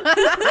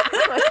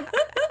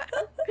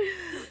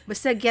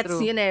 Basta gets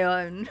True. yun na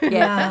yun. Yes,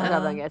 Yeah.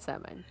 sobrang gets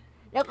naman.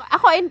 Like,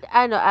 ako,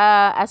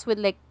 as with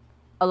like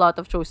a lot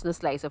of shows na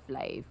slice of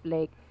life,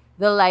 like,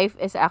 the life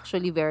is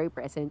actually very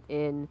present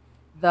in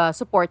the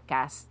support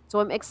cast. So,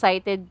 I'm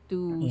excited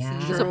to Yeah.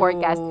 see the support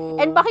cast. True.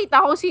 And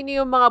makita kung sino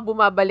yung mga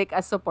bumabalik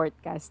as support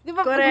cast. Di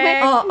ba?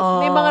 Correct.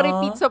 Oo. May mga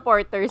repeat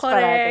supporters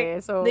parate.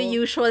 Correct. So, The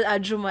usual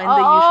Ajuman, Oo,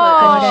 the usual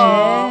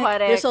correct.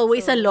 correct. There's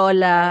always a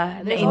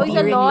lola. Na There's always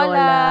a endearing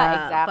lola.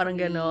 Exactly. Parang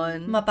ganon.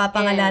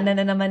 Mapapangalanan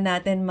na naman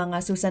natin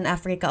mga Susan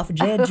Africa of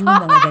Jeju,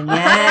 mga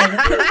ganyan.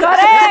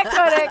 correct.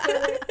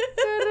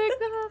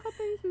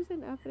 Nakakatayo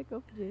Susan Africa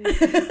of Jay.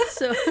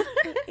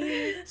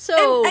 So,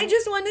 And I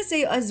just want to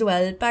say as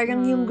well,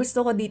 parang yung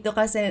gusto ko dito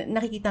kasi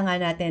nakikita nga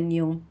natin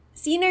yung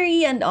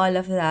scenery and all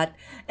of that.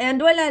 And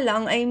wala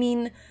lang, I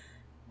mean,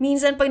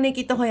 minsan pag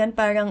nakikita ko yan,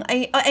 parang,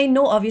 I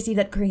know obviously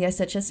that Korea is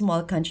such a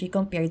small country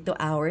compared to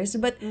ours,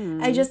 but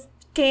I just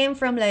came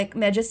from like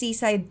medyo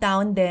seaside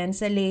town din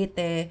sa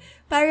Leyte.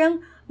 Parang,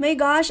 my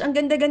gosh, ang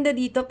ganda-ganda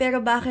dito, pero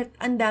bakit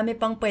ang dami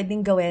pang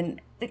pwedeng gawin?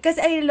 Because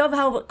I love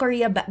how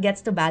Korea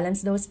gets to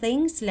balance those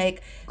things. Like,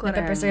 Correct.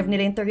 napapreserve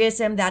nila yung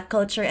tourism, that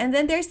culture, and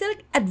then there's still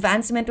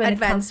advancement when it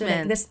comes to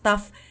like Advancement. the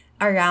stuff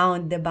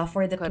around, diba,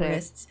 for the Correct.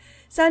 tourists.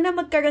 Sana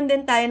magkaroon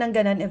din tayo ng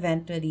ganun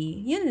eventually.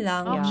 Yun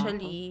lang.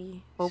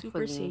 actually,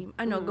 super Hopefully. same.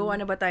 Gawa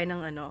na ba tayo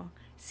ng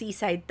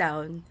seaside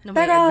town na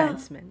may Tara.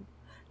 advancement?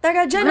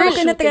 Tara, dyan Girl, ako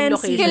na shooting trend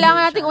location. Kailangan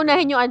siya. natin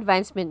unahin yung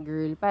advancement,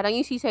 girl. Parang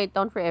yung seaside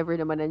town forever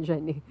naman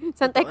nandyan eh.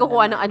 Saan tayo Totoo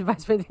kukuha naman. ng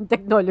advancement in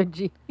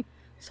technology?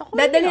 Sa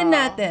Korea. Dadalhin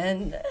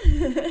natin.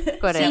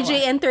 Correct.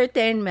 CJ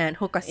Entertainment,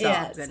 hook us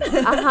Yes. up.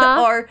 Ganon. Aha.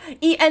 Or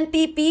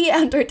ENTP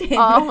Entertainment.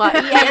 Oo nga.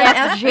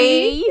 ENFJ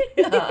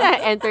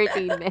ENFP.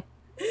 Entertainment.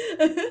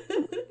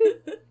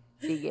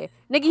 Sige.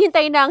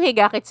 Naghihintay na ang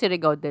Higakit si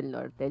Rigao del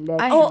Norte. Let's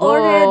Ay, go.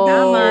 already.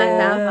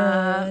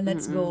 Tama.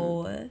 Let's go.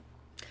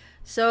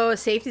 So,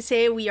 safe to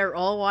say we are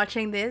all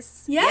watching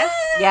this. Yes!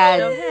 Yes,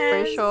 Show for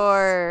hands.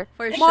 sure.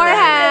 For More sure.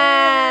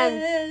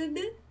 hands!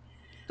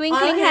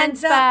 Twinkling All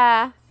hands hands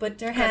pa. Put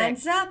your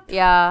hands up.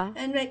 Yeah.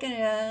 And make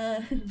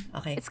a...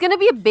 Okay. It's gonna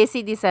be a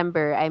busy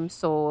December. I'm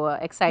so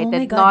excited Oh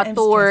my God, not I'm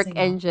to work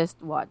stressing and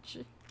just watch.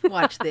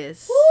 Watch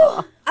this.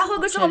 Ako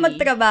gusto ko Actually.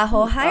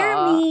 magtrabaho. Hire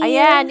me.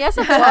 Ayan, yes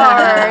of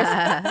course.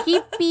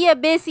 Keep Pia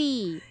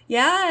busy.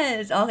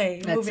 Yes.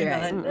 Okay. That's moving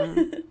right.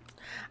 on.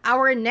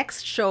 Our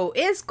next show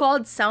is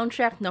called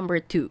Soundtrack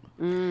Number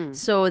 2.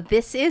 So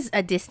this is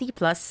a Disney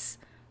Plus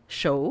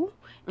show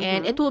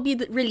and it will be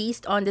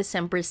released on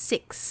December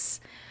 6.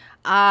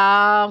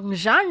 Ang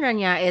genre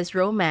niya is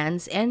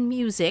romance and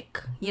music.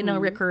 Yun ang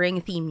recurring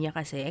theme niya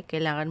kasi.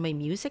 Kailangan may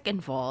music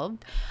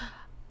involved.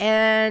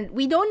 And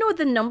we don't know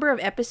the number of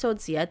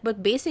episodes yet,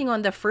 but basing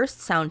on the first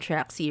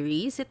soundtrack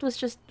series, it was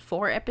just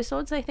 4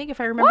 episodes, I think,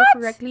 if I remember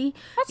What? correctly.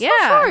 That's so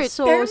yeah, short.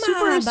 so Pero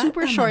super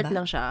mahaba, short tama ba?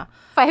 lang siya.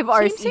 5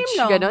 hours Same each,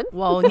 lang. ganun?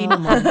 Wow, hindi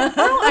naman.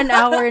 Parang an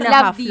hour and a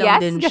Love half lang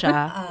Diaz, din siya.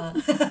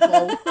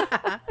 Wow.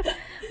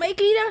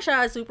 Maikli lang siya,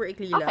 super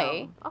ikli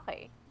lang.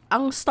 Okay.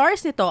 Ang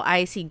stars nito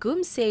ay si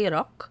Gum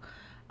Se-rok.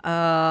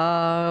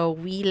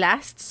 We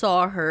last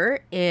saw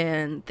her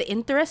in The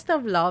Interest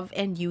of Love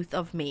and Youth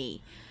of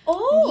May.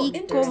 Oh, Hindi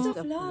Interest ko-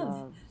 of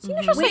Love. Sino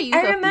siya sa Wait, Youth I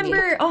of Me?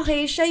 remember,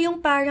 okay, siya yung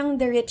parang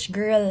the rich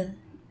girl.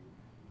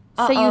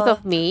 Sa Oo. Youth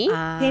of Me?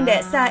 Hindi,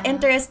 sa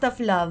Interest of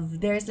Love,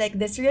 there's like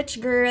this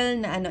rich girl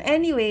na ano.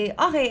 Anyway,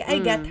 okay, I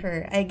get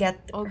her. I get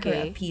her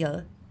Okay.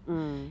 appeal.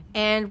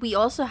 And we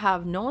also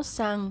have No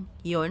Sang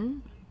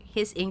Yun.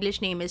 His English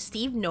name is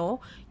Steve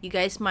No. You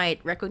guys might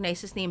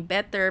recognize his name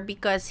better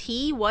because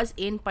he was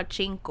in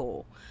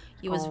Pachinko.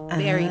 He was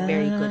very,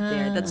 very good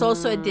there. That's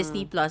also a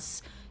Disney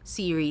Plus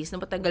series na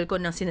matagal ko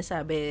nang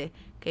sinasabi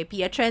kay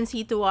Pia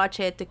Trency to watch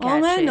it, to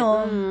catch nga, it.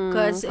 no?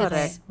 Because it's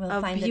Correct. We'll a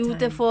find the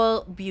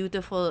beautiful,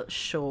 beautiful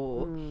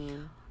show.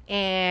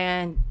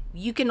 And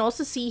you can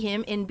also see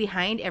him in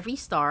Behind Every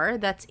Star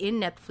that's in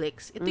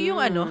Netflix. Ito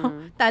yung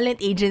talent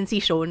agency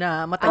show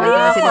na matagal ko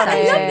na I sinasabi.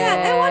 love that.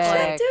 I watched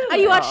that too.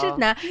 You watched it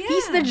na? Yeah.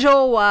 He's the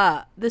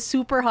jowa, the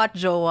super hot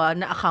jowa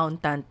na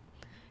accountant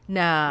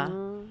na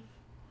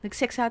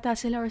nag-sex ata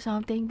sila or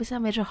something.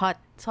 Basta medyo hot.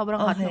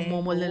 Sobrang hot ng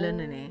momol nila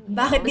nun eh.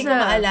 Bakit di ko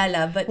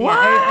maalala? But yeah,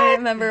 I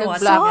remember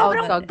watching Blackout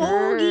it. ka, Pogi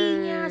girl.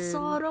 niya.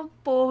 Sobrang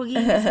pogi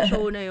niya sa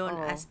show na yun.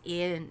 As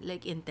in,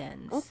 like,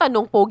 intense. Ang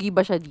tanong, pogi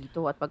ba siya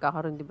dito at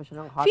magkakaroon din ba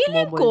siya ng hot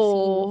Feeling momol ko,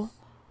 scenes?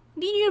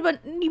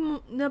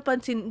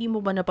 hindi mo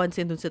ba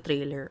napansin dun sa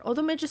trailer?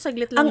 Although medyo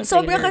saglit lang Ang yung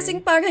sobra trailer. kasing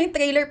parang yung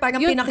trailer, parang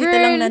Yung pinakita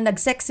girl- lang na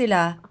nag-sex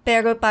sila.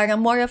 Pero parang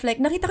more of like,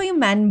 nakita ko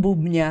yung man boob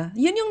niya.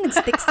 Yun yung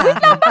nag-stick sa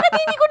akin. Bakit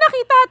hindi ko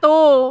nakita to?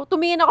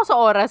 Tumingin ako sa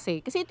oras eh.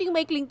 Kasi ito yung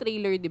maikling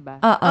trailer, di ba?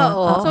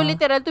 Oo. So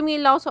literal,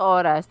 tumingin lang ako sa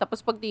oras,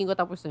 tapos pagtingin ko,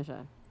 tapos na siya.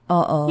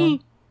 Oo.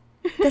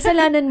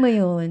 Kasalanan mo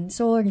yun.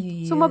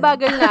 Sorry. So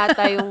mabagal na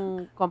ata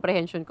yung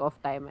comprehension ko of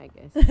time, I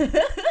guess.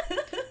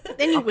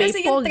 Anyway,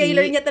 Kasi yung pogi.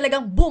 trailer niya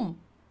talagang boom!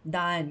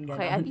 Done. Ganun.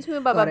 Okay, at least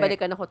may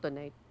bababalikan ako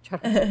tonight.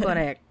 Charot.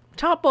 Correct.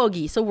 Tsaka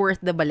pogi, so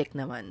worth the balik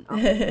naman.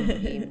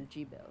 Game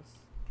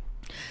G-Bells.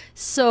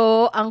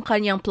 So, ang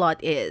kanyang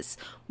plot is,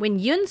 when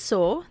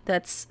Yunso,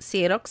 that's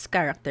Serok's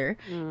character,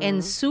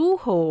 and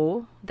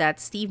Suho,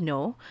 that's Steve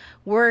No,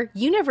 were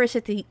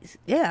university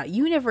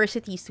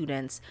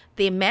students.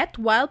 They met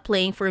while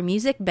playing for a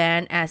music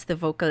band as the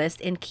vocalist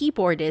and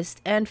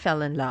keyboardist and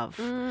fell in love.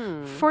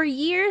 For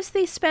years,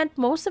 they spent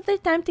most of their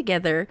time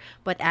together,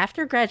 but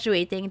after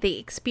graduating, they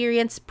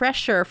experienced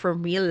pressure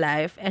from real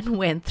life and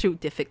went through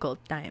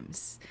difficult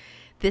times.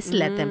 This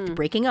led them to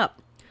breaking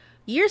up.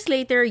 Years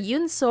later,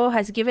 Yunso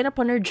has given up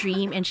on her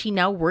dream and she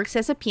now works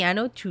as a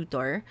piano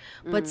tutor.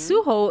 But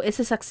Suho is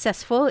a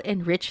successful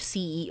and rich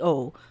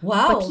CEO.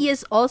 Wow. But he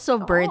is also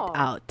burnt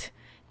out.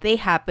 They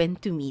happen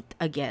to meet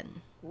again.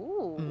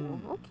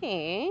 Ooh,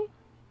 okay.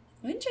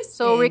 Interesting.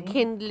 So,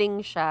 rekindling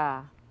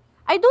siya.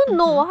 I don't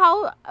know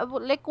how,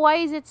 like, why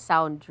is it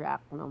soundtrack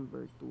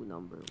number 2,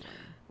 number 1?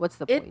 What's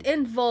the point? It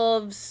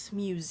involves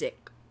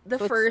music. The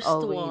So it's first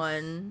always-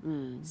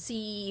 one,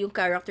 si yung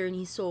character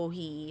ni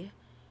Sohee,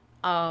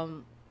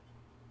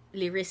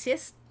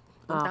 lyricist.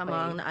 Kung Okay. tama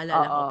ang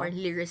naalala ko, Oo. parang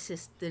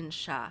lyricist din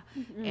siya.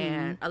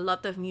 And a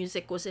lot of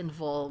music was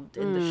involved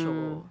in the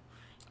show.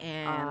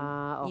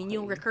 And yun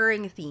yung okay.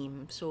 recurring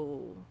theme.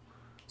 So,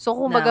 So, na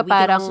kumbaga we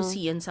parang, can also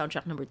see in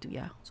soundtrack number 2,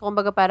 yeah. so,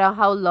 kumbaga parang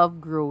how love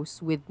grows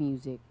with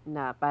music.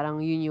 Na parang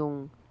yun yung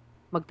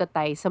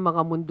magtatay sa mga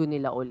mundo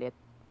nila ulit.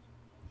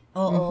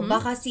 Oo.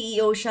 Baka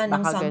CEO siya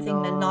ng Baka something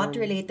na not ganon.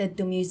 related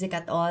to music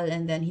at all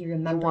and then he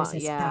remembers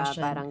his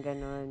passion parang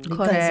ganun.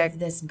 because Correct.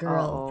 of this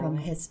girl Oo. from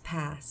his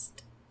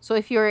past. So,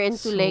 if you're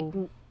into So- like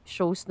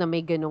shows na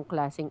may ganong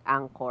klaseng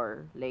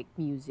anchor, like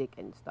music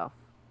and stuff,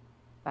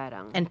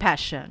 parang, And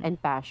passion. and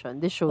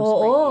passion, the show's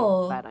Oo. for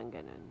you. Parang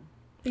ganun.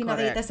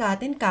 Pinakita Correct. sa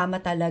atin, kama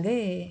talaga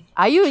eh.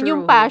 Ayun, True.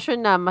 yung passion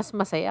na mas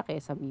masaya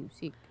kaysa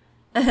music.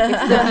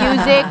 It's the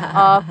music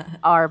of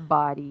our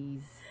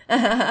bodies.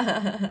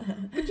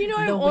 But you know,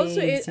 The waves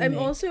you I'm make.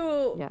 also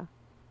Yeah.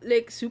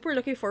 like super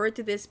looking forward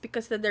to this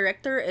because the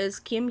director is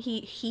Kim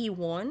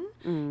Hee-won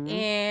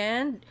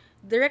and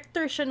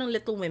director siya ng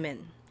Little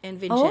Women and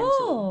Vincenzo.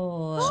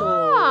 Oh! So,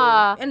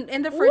 Ah. and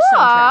the first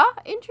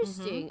soundtrack.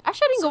 Interesting.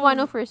 Siya rin gawa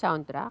ng first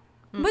soundtrack.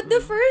 But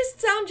the first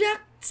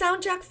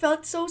soundtrack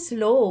felt so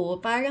slow.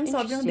 Parang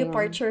sobrang Interesting.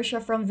 departure siya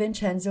from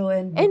Vincenzo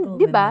and And,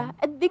 di ba,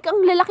 ang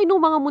lalaki ng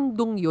mga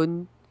mundong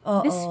yun.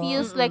 Oo. This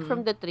feels like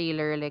from the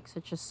trailer, like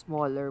such a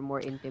smaller,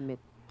 more intimate.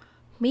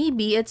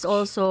 Maybe it's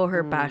also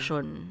her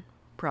passion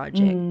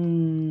project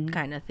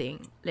kind of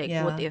thing. Like,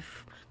 Yeah. what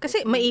if...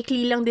 Kasi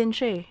maikli lang din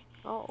siya eh.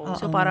 Oo.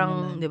 So,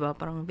 parang, di ba,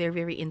 parang very,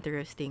 very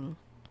interesting.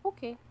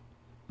 Okay.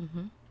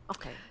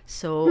 Okay.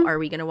 So, are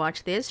we gonna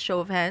watch this?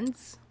 Show of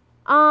hands?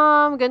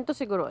 Ganito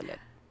siguro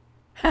ulit.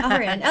 Ako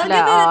rin. I'll give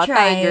it a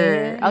try. Tiger.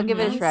 I'll give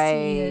it a I'll try.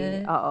 see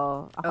it. Oo.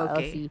 I'll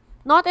Okay. see.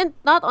 Not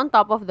on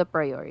top of the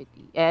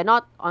priority.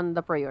 Not on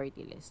the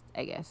priority list,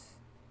 I guess.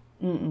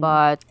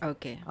 But,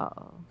 Okay.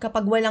 oo.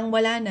 Kapag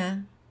walang-wala na,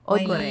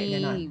 why not? Odi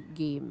Ganon.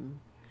 game.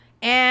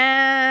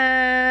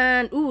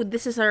 And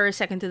this is our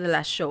second to the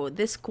last show.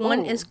 This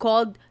one is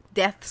called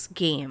Death's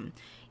Game.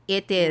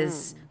 It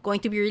is going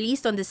to be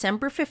released on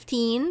December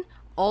 15,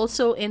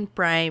 also in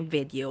Prime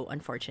Video,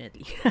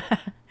 unfortunately.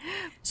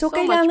 So, So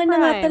kailangan much na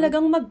nga Prime.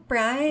 talagang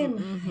mag-prime.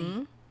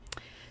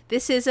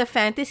 This is a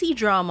fantasy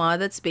drama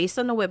that's based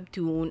on a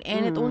webtoon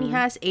and it only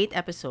has 8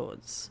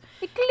 episodes.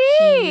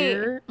 Ikli!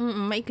 Here,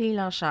 maikli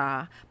lang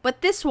siya. But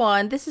this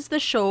is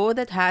the show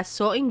that has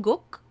So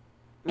In-guk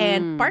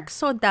and Park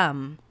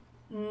So-dam.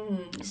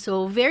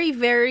 So very,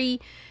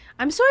 very,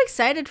 I'm so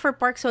excited for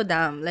Park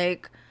So-dam.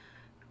 Like,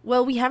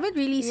 Well, we haven't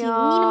really seen.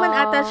 Hindi naman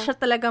ata siya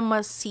talaga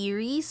mas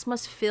series,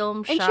 mas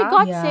film siya. And she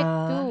got Yeah. sick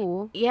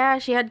too. Yeah,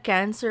 she had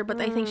cancer,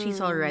 but I think she's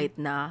all right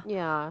na.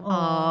 Yeah.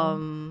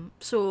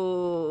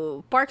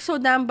 So Park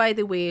So-dam, by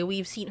the way,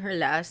 we've seen her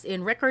last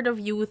in Record of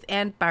Youth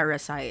and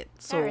Parasite.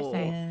 So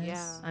Parasite.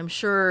 Yes. Yeah. I'm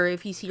sure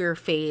if you see her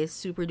face,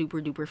 super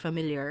duper duper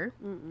familiar.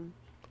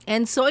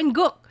 And So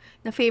In-guk,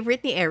 na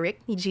favorite ni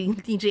Eric, ni J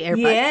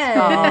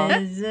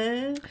Airpods.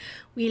 Yes.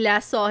 We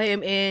last saw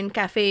him in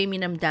Cafe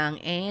Minamdang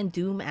and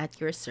Doom at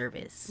Your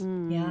Service.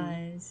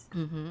 Yes.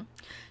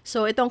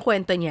 So, itong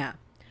kwento niya.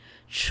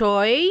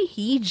 Choi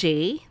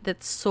Hee-jae,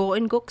 that's So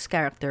In-guk's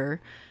character,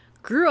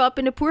 grew up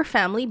in a poor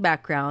family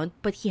background,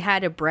 but he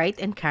had a bright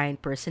and kind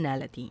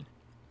personality.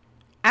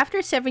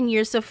 After 7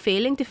 years of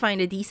failing to find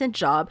a decent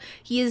job,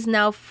 he is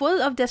now full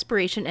of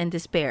desperation and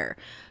despair.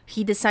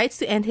 He decides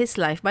to end his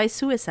life by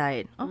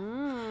suicide.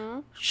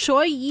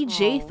 Choi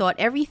Yi-jae thought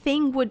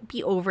everything would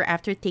be over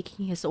after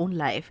taking his own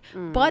life.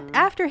 But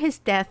after his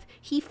death,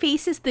 he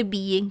faces the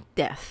being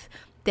Death.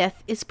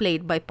 Death is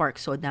played by Park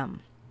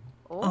So-dam,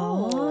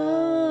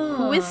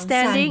 who is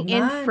standing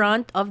in Sandman.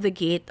 front of the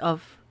gate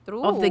of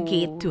the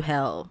gate to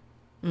hell.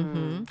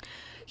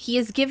 He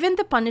is given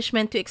the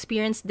punishment to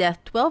experience death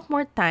 12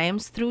 more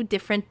times through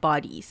different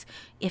bodies.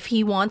 If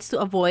he wants to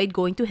avoid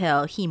going to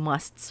hell, he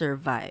must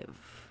survive.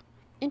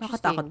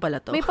 Interesting. Nakatakot pala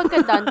to. May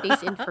pagka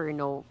Dante's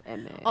Inferno.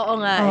 Oo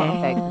nga eh.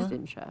 Effects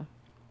din siya.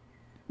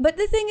 But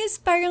the thing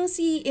is, parang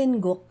si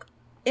In-guk,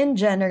 in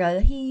general,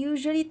 he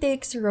usually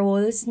takes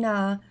roles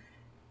na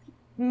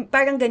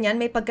parang ganyan,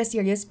 may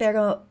pagka-serious,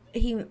 pero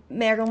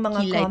merong mga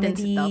He lightens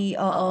it comedy.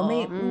 up. Oo,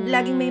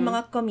 laging may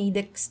mga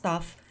comedic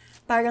stuff.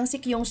 Parang si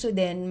Kyung-soo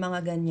din,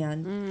 mga ganyan.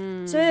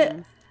 So,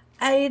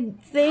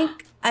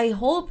 I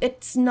hope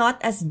it's not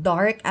as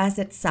dark as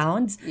it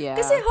sounds. Yeah.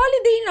 Kasi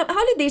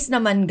holidays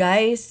naman,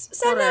 guys.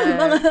 Sana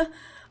mga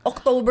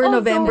October,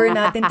 November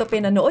natin to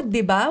pinanood,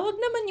 di ba? Wag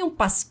naman yung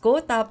Pasko,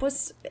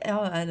 tapos,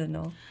 I don't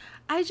know.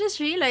 I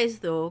just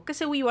realized though,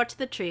 kasi we watched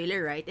the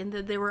trailer, right? And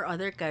then there were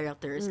other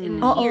characters.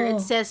 And Oo. here it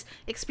says,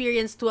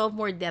 experience 12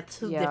 more deaths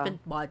to Yeah.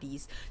 different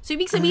bodies. So,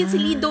 ibig sabihin si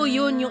Lido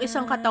yun, yung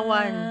isang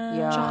katawan.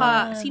 Yeah.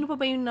 Tsaka, sino pa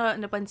ba yung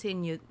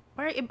napansin nyo?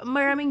 Parang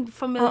maraming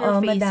familiar Oo,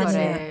 faces. madami.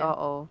 Correct.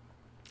 Oo.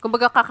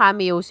 Kumbaga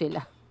ka-cameo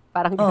sila.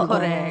 Parang ganun.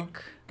 Correct.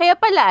 Kaya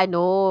pala,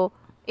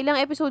 ilang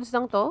episodes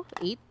lang to?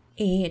 8?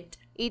 8.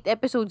 8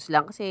 episodes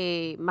lang kasi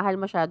mahal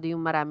masyado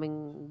yung maraming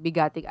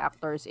bigating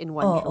actors in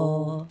one show.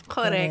 Oo.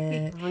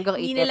 Correct. Hanggang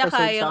 8 Hindi nila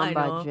episodes kayang, lang ang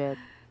budget.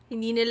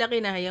 Hindi nila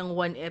kinahayang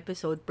 1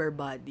 episode per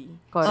body.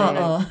 Correct.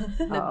 Oo.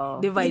 Oo.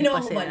 Divide Hindi pa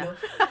naman sila. kumalo.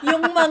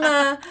 Yung mga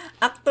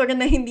actor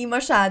na hindi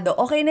masyado,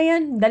 okay na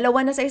yan.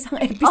 2 na sa isang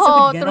Oo,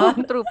 episode. true, Ganon.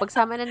 true.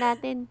 Pagsama na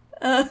natin.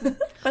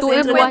 Kasi Two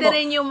in yung Pwede one.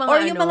 rin yung mga or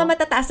yung mga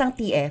matataasang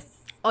TF.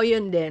 O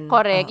yun din.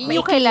 Correct. Yun yung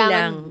Maikli kailangan.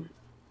 lang.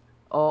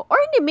 Oh, or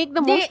they make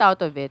the most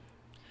out of it.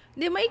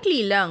 Hindi,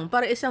 maikli lang.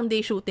 Para isang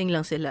day shooting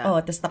lang sila.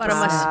 Tas tapos Para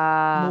mas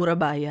Ah. mura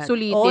bayad.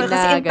 Sulitin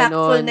kasi na,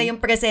 impactful ganun. na yung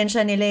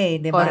presensya nila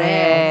di ba? Correct,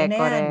 Okay na yan,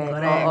 correct.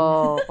 correct.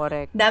 Oo,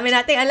 correct. Dami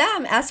nating alam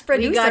as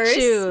We got producers.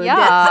 you. Yeah.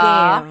 That's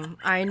game.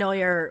 I know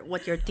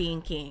what you're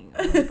thinking.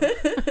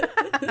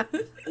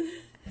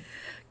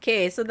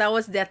 Okay, so that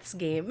was Death's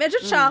Game. Medyo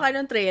tsaka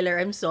ng trailer.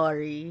 I'm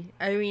sorry.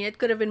 I mean, it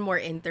could have been more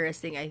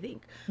interesting, I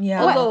think.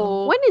 Yeah.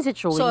 Although, When is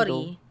it showing,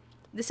 sorry,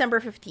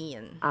 December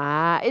 15.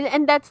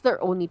 And that's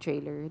their only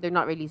trailer. They're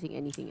not releasing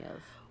anything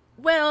else.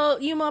 Well,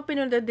 yung mga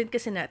pinunod din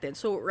kasi natin.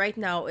 So, right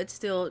now, it's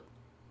still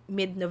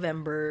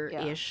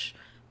mid-November-ish.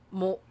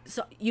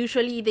 So,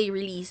 usually, they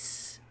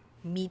release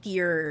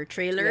meteor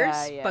trailers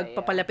pag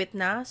papalapit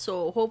na.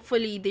 So,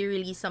 hopefully, they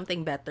release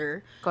something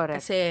better. Correct.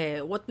 Kasi,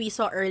 what we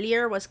saw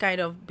earlier was kind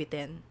of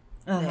bitten.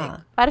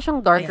 Aha. Para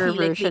siyang darker I feel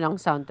like version ng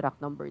soundtrack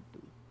number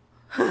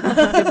 2.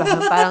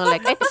 Diba? Parang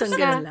like, ay, tapos Isang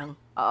na. ganun lang.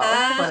 Oo.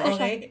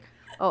 Okay.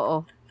 Oo.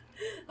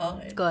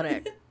 Okay.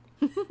 Correct.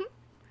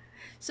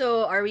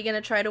 So, are we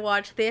gonna try to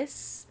watch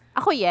this?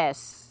 Ako,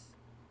 yes.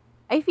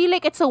 I feel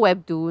like it's a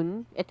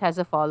webtoon. It has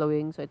a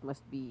following, so it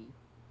must be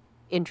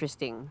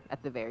interesting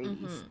at the very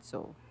least.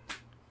 So,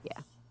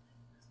 yeah.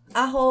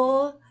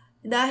 Ako,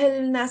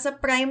 dahil nasa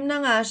prime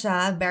na nga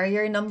siya,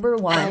 barrier number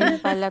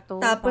 1. Pala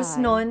to. Tapos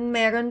Pai. nun,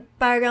 meron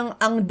parang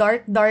ang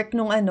dark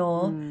nung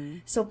ano.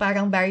 So,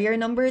 parang barrier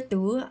number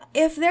 2.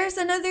 If there's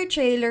another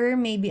trailer,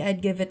 maybe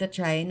I'd give it a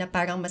try na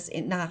parang mas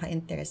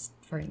nakaka-interest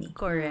for me.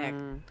 Correct.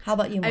 How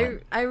about you, Mom?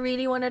 I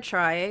really want to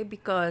try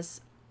because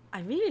I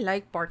really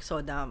like Park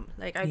So-dam.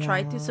 Like, I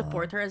try to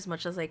support her as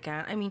much as I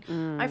can. I mean,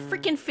 I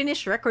freaking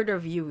finished Record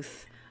of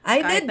Youth.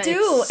 I Kahit did na too.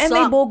 it And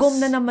may sucks. bogom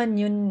na naman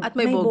yun. At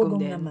may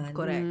bogom din. naman.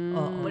 Correct.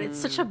 Oo. But it's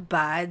such a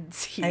bad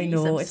series. I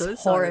know, I'm it's so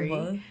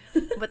horrible.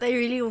 sorry. But I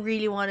really,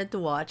 really wanted to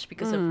watch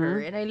because of her.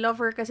 And I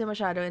love her kasi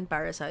masyado in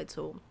Parasite.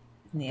 So,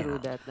 Yeah.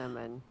 True that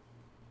naman.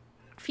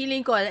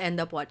 feeling ko I'll end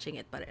up watching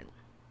it pa rin.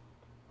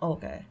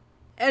 Okay.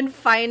 And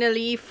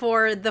finally,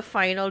 for the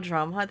final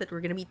drama that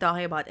we're going to be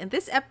talking about in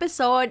this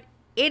episode,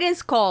 it is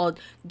called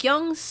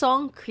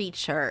Gyeongsong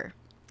Creature.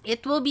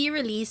 It will be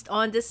released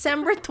on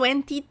December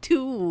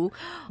 22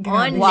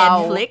 on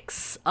Wow.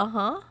 Netflix.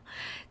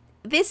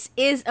 this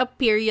is a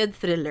period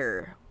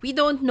thriller. We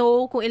don't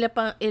know kung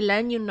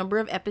ilan yung number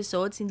of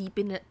episodes, hindi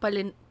pa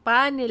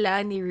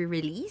nila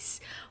ni-release.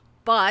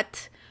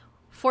 But,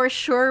 for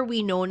sure,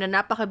 we know na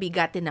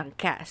napakabigat ng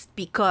cast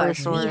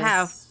because we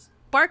have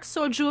Park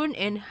Seo-joon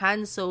and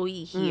Han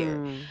So-hee here.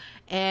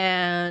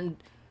 And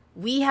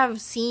we have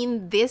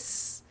seen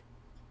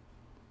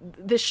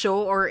the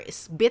show or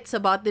bits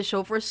about the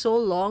show for so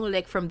long,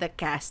 like from the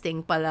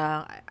casting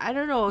pala. I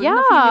don't know. Yeah.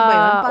 Na-feel niyo ba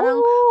yun? Parang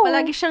Oo.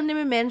 palagi siyang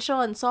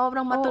nimi-mention.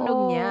 Sobrang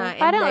matunog niya. And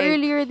Parang like,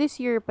 earlier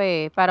this year pa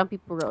eh. Parang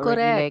people were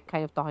already like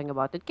kind of talking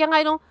about it. Kaya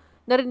nga nung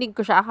narinig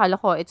ko siya,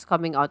 akala ko it's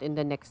coming out in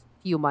the next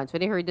few months.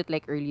 When I heard it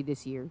like early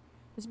this year.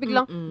 Tapos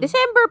biglang,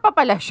 December pa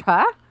pala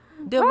siya?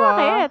 diba?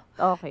 Bakit?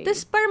 Okay.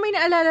 Tapos parang may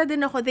naalala din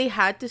ako, they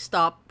had to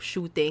stop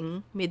shooting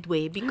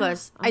midway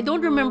because I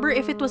don't remember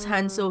if it was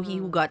Han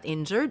So-hee who got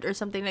injured or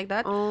something like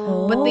that.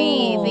 But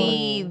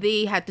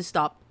they had to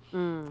stop.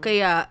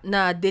 Kaya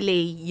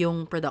na-delay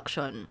yung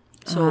production.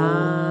 So,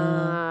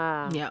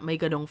 yeah, may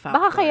ganong factor.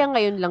 Baka kaya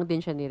ngayon lang din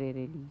siya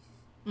nire-release.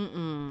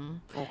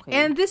 Okay.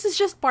 And this is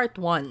just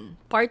part 1.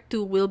 Part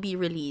 2 will be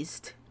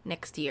released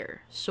next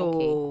year.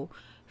 So,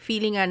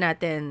 feeling nga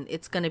natin,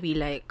 it's gonna be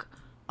like,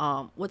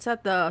 what's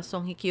that, the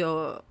Song Hye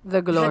Kyo?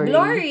 The Glory.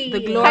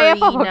 The Glory Kaya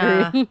pa ba, na...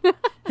 girl?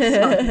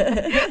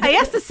 I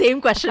asked the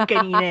same question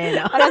kanina, eh,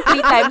 no? Parang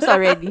 3 times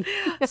already.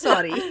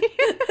 Sorry.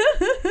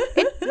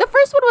 The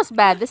first one was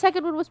bad. The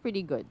second one was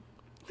pretty good.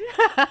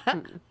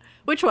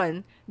 Which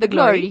one? The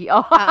Glory.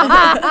 Oh.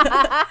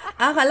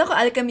 Akala ko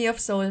Alchemy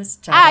of Souls.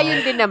 Tsaka.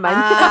 Yun din naman.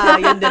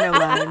 Yun din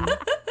naman.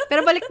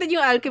 Pero baliktad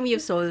yung Alchemy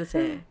of Souls,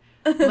 eh.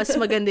 Mas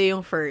maganda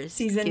yung first.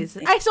 Season Kiss.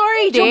 6. Ay,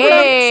 sorry! Hindi. Joke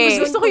lang. Mas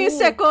gusto ko yung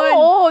second.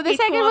 Oo, the Hate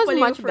ko second nga was pala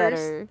yung much first.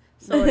 better.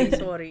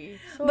 Sorry.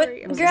 But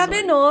I'm so grabe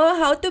sorry. no,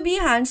 how to be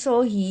Han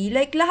So-hee,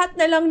 like lahat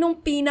na lang nung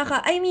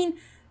I mean,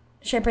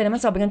 syempre naman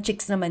sobrang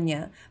chicks naman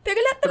niya. Pero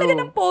lahat talaga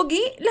ng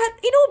pogi, lahat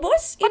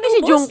inubos. Pati si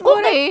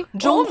Jungkook eh.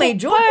 Oh, may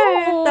Jungkook.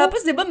 Oo.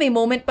 Tapos 'di ba may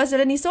moment pa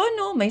sila ni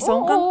Sono, may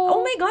Song Kang. Oo.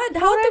 Oh my God,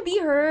 how to be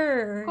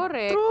her.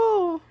 Correct.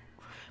 True.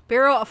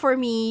 Pero for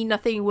me,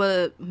 nothing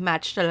will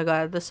match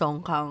talaga the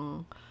Song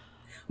Kang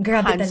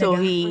Grabe Han talaga.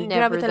 So-hee.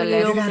 Grabe talaga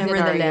yung Nevertheless.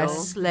 nevertheless.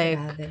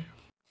 Like, Grabe.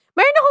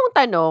 Meron akong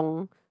tanong.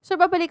 So,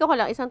 babalikan ko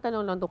lang. Isang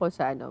tanong lang tungkol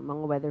sa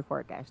mga weather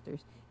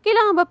forecasters.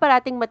 Kailangan ba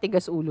parating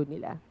matigas ulo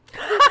nila?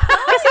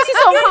 Kasi si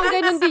Song Kang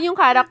ganun din yung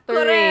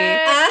character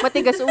eh.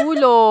 Matigas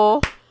ulo.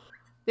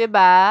 'Di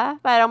ba?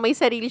 Parang may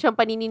sarili siyang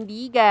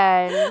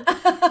paninindigan.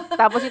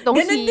 Tapos itong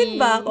Ganun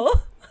din ba ako?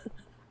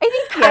 I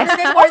think yes.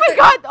 Oh my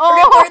God! Oo!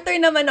 Reporter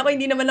naman ako,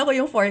 hindi naman ako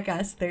yung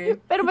forecaster.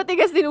 Pero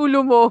matigas din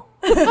ulo mo.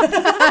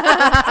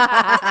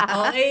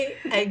 Okay,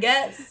 I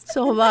guess.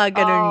 so mga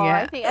ganun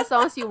nga. I think as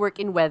long as you work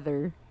in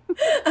weather,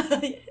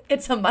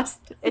 It's a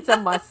must. it's a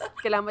must.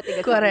 Kailangan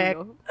matigas Correct.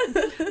 ulo.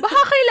 Baka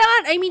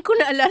kailangan, I mean, kung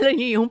naalala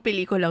niyo yung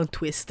pelikulang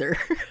Twister.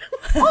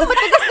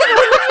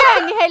 Yan,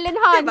 ni Helen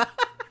Hunt.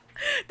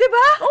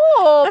 Diba?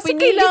 Oo, Kasi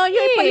pinilit kailangan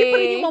niya niya eh.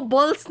 ipaliparin yung mga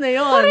balls na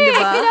yun, Correct.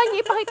 diba? Kailangan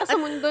niya ipakita sa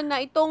mundo na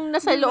itong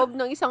nasa loob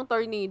ng isang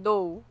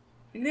tornado.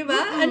 Di ba?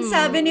 Ang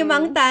sabi ni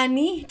Mang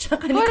Tani,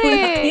 tsaka ni Kuya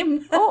Correct. Kim.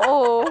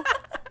 Oo.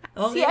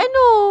 Okay.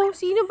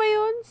 Sino ba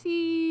yun?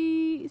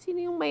 Sino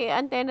yung may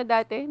antena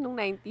dati nung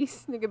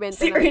 90s?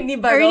 Nagbenta Si ng- Ernie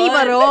Baron. Ernie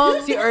Barong.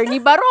 Si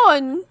Ernie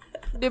Baron.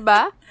 'Di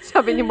ba?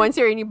 Sabi ni Mon, si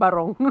Ernie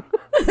Barong.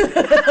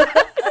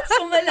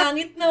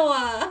 Sumalangit na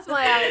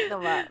Sumayangit na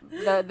ba?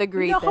 The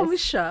greatest.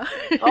 Nakamiss siya.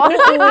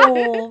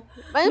 Oo.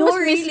 Ano No, mas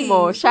miss really.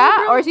 mo?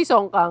 Siya or si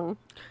Song Kang?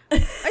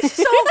 Ay,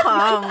 si Song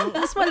Kang.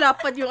 Mas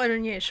malapad yung ano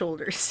niya,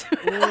 shoulders.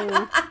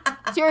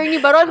 Si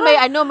Ernie Baron may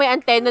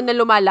antena na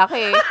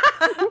lumalaki.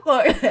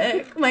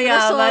 Correct.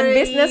 Mayaman, Sorry.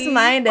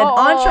 business-minded, Oo.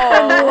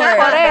 entrepreneur.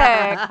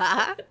 Correct.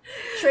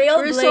 We're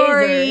Trailblazer.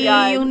 sorry.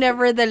 Yan. Yung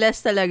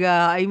nevertheless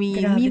talaga. I mean,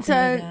 Grabe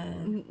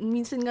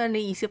minsan nga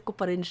naisip ko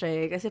pa rin siya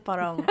eh. Kasi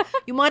parang,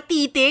 yung mga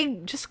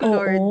titig, just ko Oo.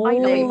 Lord. Ay,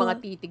 Oo. may mga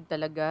titig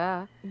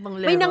talaga. Ibang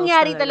May levels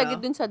nangyari talaga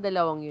dun sa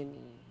dalawang yun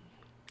eh.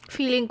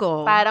 Feeling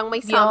ko, Parang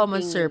may di ako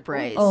something.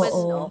 ma-surprise. Oo. Mas,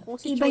 no, kung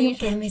Iba yung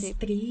situationship,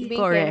 chemistry. iba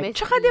yung Correct. chemistry.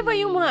 Tsaka di ba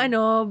yung mga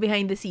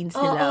behind the scenes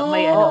nila, Oo.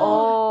 may Oo.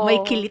 may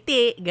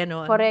kiliti,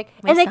 ganon. Correct.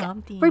 May And like,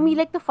 something. for me,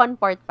 like, the fun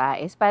part pa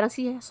is parang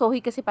si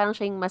Sohee kasi parang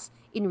siya yung mas,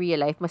 in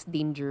real life, mas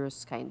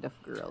dangerous kind of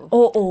girl.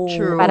 Oo.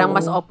 True. Parang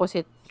mas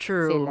opposite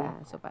True. sila.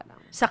 So,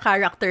 parang, Sa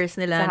characters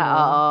nila, no?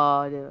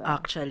 oo, diba?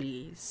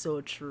 Actually,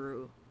 so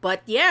true.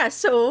 But yeah,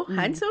 so,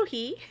 Han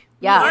So-hee,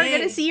 Yeah. we're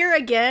gonna see her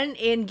again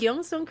in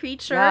Gyeongsung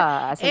Creature.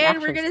 Yeah, as an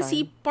and we're action gonna star.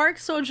 see Park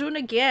Seo-joon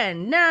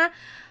again. Na,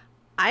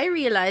 I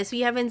realized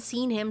we haven't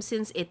seen him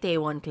since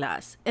Itaewon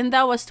Class. And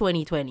that was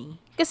 2020.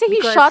 Kasi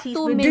he Because shot he's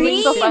 2 been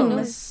minutes of doing ano.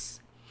 films.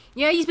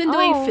 Yeah, he's been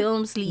doing Oh.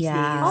 films these Yeah.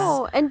 days.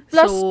 Oh, and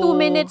plus So- 2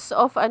 minutes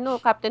of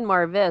Captain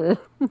Marvel.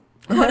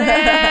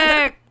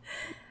 Correct!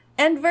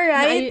 And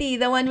Variety,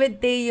 the one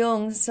with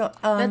Taeyong. So,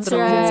 That's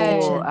Song Joon's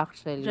right. Kitchen.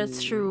 Actually. That's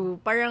true.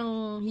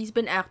 Parang he's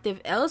been active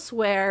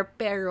elsewhere,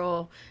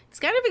 pero It's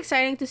kind of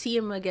exciting to see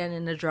him again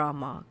in a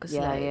drama. Cause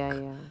Yeah.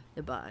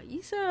 Diba?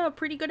 He's a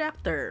pretty good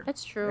actor.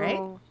 That's true. Right?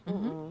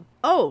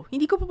 Oh,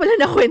 hindi ko pa pala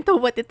nakwento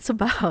what it's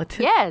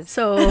about. Yes.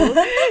 So,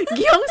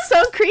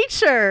 Gyeongsong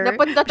Creature.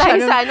 Napunta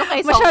tayo sa ano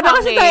kay Song Masyado Kang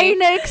kasi tayo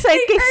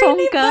na-excite kay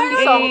Song Kang.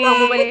 Song Kang,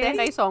 bumalik tayo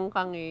kay Song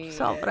Kang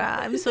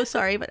Sobra. I'm so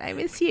sorry but I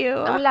miss you.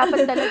 Ang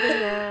lapad talaga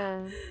niya.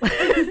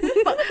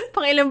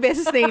 Pang ilang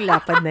beses na yung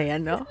lapad na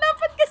yan, no?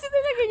 Lapad kasi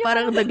talaga niya.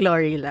 Parang The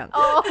Glory lang.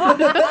 Oo.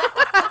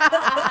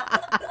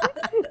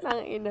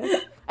 Ina.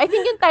 I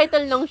think yung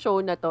title ng show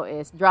na to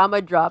is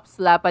Drama Drops,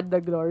 Lapad the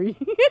Glory.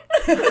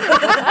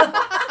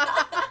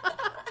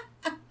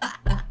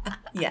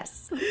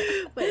 Yes.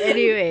 But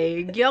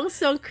anyway,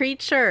 Gyeongsong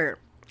Creature.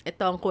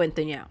 Ito ang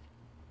kwento niya.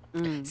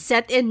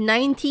 Set in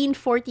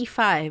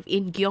 1945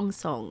 in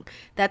Gyeongsong.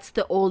 That's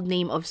the old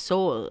name of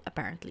Seoul,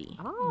 apparently.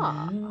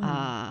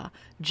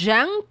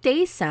 Jang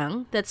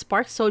Tae-sang, that's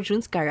Park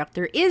Seo-joon's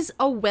character, is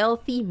a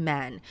wealthy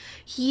man.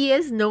 He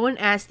is known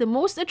as the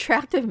most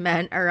attractive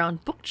man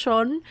around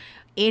Bukchon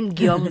in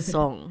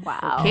Gyeongsong.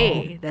 Wow.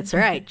 Okay, that's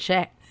right.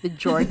 Check. The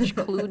George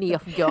Clooney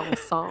of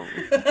Gyeongsong.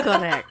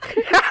 Correct.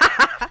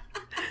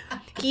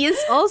 He is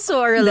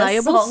also a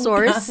reliable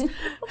source.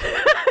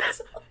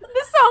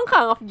 The Song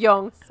Kang of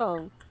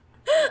Gyeongsong.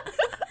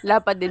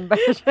 Lapad din ba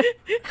siya?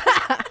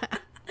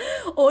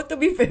 Oh, to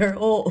be fair,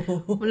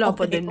 Wala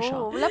pa din siya.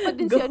 Oh,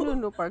 lapad din si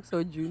Park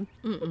Seo-joon.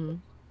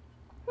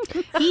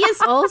 He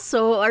is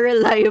also a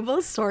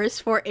reliable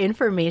source for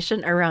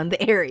information around the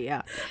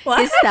area.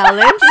 What? His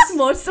talents...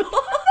 Chismoso.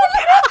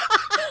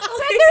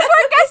 Weather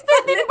forecaster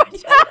din ba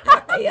siya?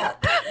 Yeah.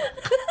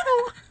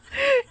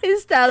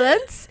 His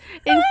talents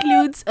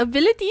includes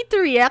ability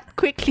to react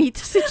quickly to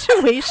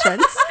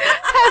situations,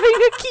 having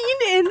a keen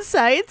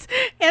insight,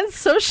 and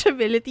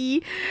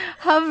sociability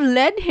have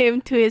led him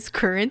to his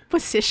current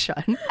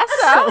position.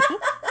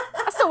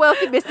 As a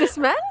wealthy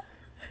businessman?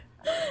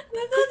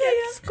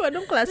 Gets ko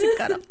anong classic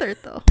character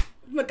to.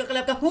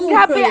 Magkakalap ka.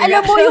 Grabe,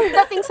 alam mo yung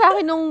dating sa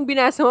akin nung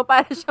binasa mo,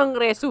 para siyang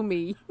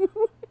resume.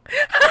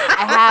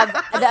 I have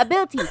the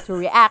ability to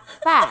react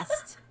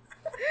fast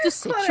to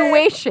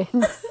situations.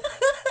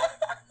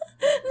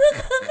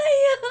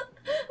 Nakakaya.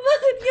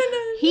 Bakit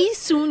ganun? He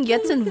soon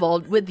gets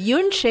involved with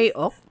Yoon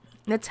Chae-ok,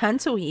 that's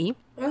Han So-hee,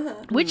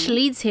 which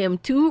leads him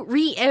to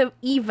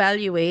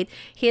re-evaluate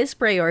his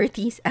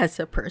priorities as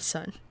a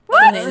person.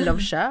 What? Na-in-love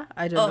siya?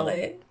 I don't know.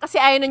 Okay. Kasi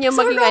ayaw na niya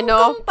So, maging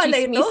rom-com pala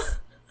ito? chismis.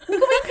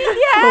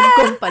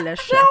 Rom-com pala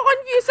siya.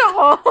 Confused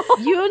ako.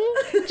 Yoon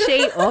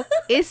Chae-ok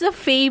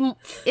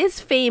is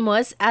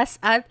famous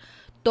as a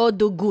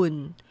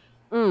Todogun.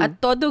 A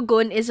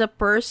Todogun is a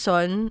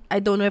person, I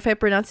don't know if I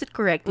pronounced it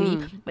correctly,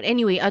 but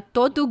anyway, a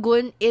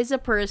Todogun is a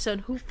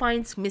person who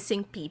finds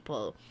missing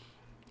people.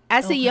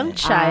 As a young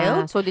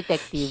child, So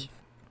detective.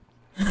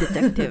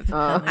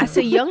 As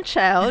a young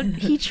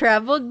child, he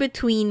traveled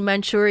between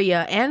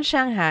Manchuria and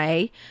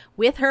Shanghai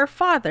with her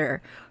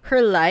father. Her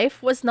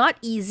life was not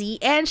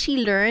easy, and she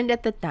learned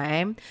at the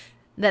time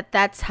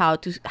that's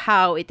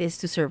how it is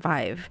to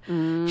survive.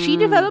 She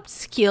developed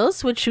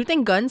skills with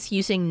shooting guns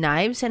using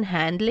knives and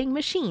handling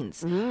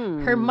machines.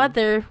 Her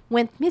mother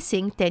went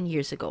missing 10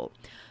 years ago.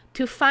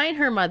 To find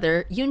her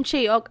mother, Yoon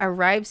Chae-ok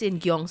arrives in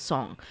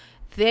Gyeongsong.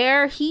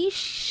 There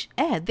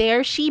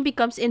she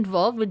becomes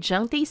involved with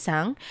Jang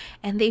Tae-sang,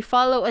 and they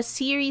follow a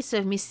series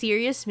of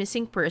mysterious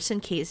missing person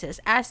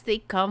cases as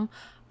they come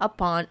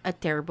upon a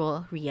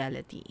terrible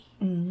reality.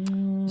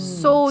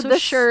 So the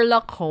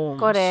Sherlock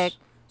Holmes.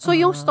 Correct. So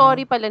yung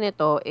story pala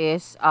nito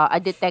is a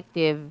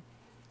detective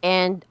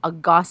and a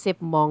gossip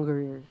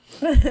monger.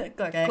 Correct.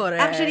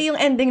 Correct. Actually, yung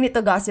ending nito,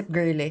 Gossip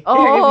Girl eh. Oh,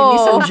 Really,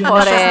 Seo-joon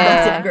na siya sa correct.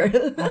 Gossip Girl.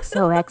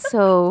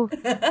 XOXO.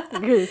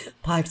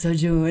 Park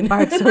Seo-joon.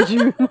 Park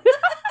Seo-joon.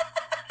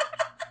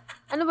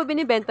 Ano ba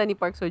binibenta ni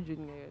Park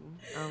Seo-joon ngayon?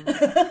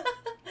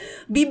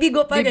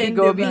 Bibigo pa rin,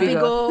 Bibigo, diba?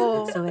 Bibigo.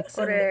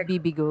 XOXO.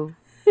 Bibigo.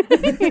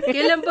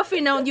 Kailan ba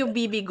finound yung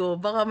Bibigo?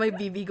 Baka may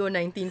Bibigo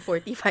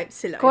 1945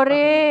 sila.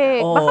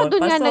 Correct. Oh, Baka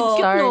doon nga pasok.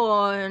 nag-start.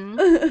 Noon.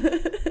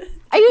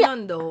 Ayun, Yun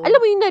though. alam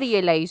mo yung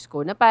na-realize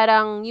ko na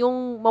parang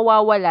yung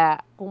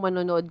mawawala kung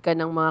manonood ka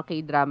ng mga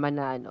K-drama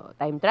na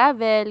time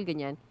travel,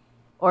 ganyan.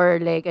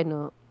 Or like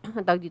ang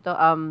tawag dito,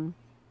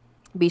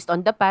 based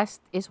on the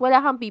past, is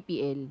wala kang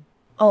PPL.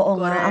 Oo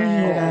nga, ang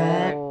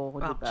hirap. Oo,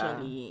 diba?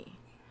 Actually.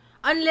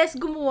 Unless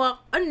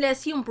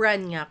yung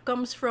brand niya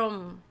comes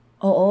from...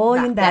 Oo,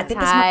 yung That dati.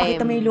 Tapos time.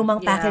 makita mo yung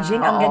lumang Yeah. packaging.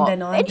 Ang Oo. ganda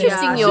nun.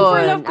 Interesting Diba? yun.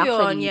 Super love ko yun.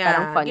 Actually, Yeah.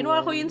 parang fun Ginawa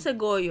yun. ko yun sa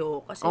Goyo.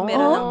 Kasi Oh.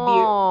 meron ng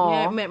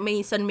beer. May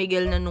San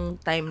Miguel na nung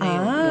time na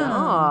yun.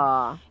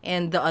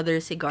 And the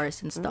other cigars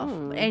and stuff.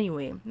 But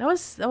anyway, that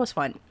was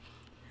fun.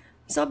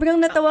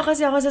 Sobrang natawa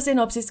kasi ako sa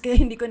synopsis kaya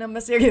hindi ko na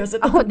maseryoso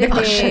ito. Ako din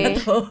na eh.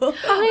 to.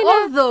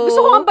 Although,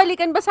 Gusto ko ang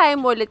balikan,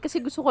 basahin mo ulit kasi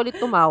gusto ko ulit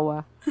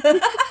tumawa.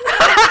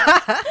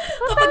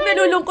 Kapag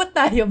nalulungkot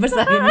tayo,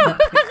 basahin natin.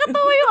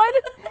 Nakakatawa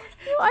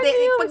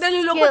yung pag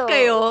nalulungkot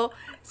kayo,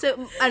 so,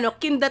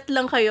 kindat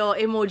lang kayo,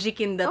 emoji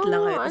kindat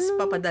lang kayo, tapos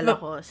papadala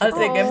ko. So,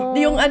 Sige.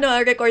 Yung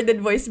recorded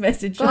voice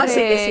message.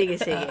 sige.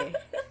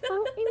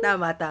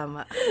 Tama.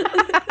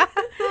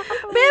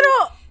 Pero,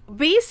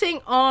 basing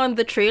on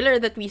the trailer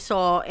that we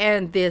saw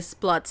and this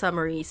plot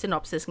summary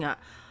synopsis nga,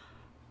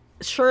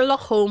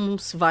 Sherlock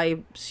Holmes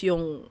vibes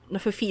yung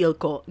nafe-feel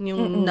ko,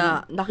 yung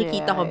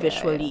nakikita ko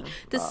visually.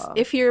 Tapos,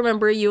 if you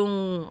remember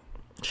yung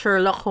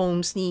Sherlock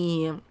Holmes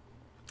ni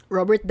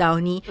Robert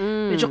Downey,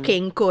 medyo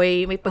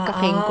kengkoy, may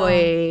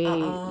pagka-kengkoy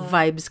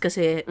vibes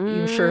kasi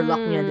yung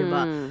Sherlock niya, di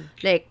ba?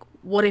 Like,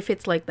 what if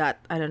it's like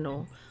that? I don't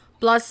know.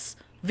 Plus,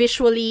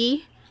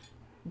 visually,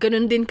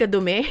 ganun din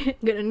kadumi,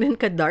 ganun din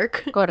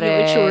ka-dark. Correct. Yung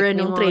itsura ng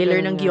Yung mga trailer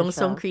ganun ng nga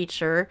Gyeongsong siya.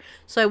 creature.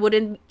 So I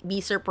wouldn't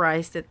be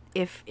surprised that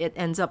if it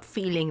ends up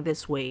feeling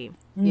this way.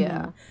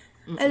 Yeah.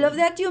 I love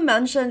that you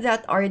mentioned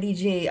that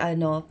RDJ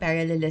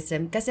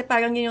parallelism kasi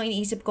parang yun yung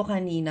iniisip ko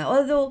kanina.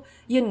 Although,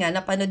 yun nga,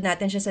 napanood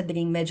natin siya sa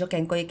Dream, medyo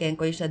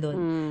kengkoy-kengkoy siya doon.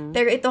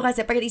 Pero ito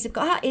kasi, parang iniisip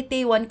ko,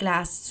 Itaewon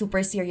Class,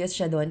 super serious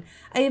siya doon.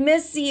 I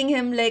miss seeing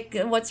him like,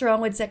 What's Wrong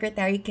with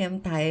Secretary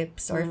Kim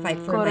types or Fight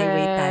for My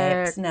Way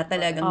types na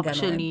talagang ganon.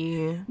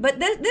 Actually.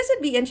 But this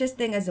would be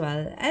interesting as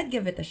well. I'd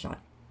give it a shot.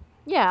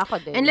 Yeah,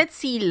 ako din. And let's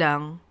see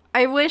lang.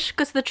 I wish,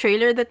 because the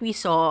trailer that we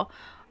saw,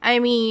 I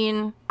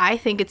mean, I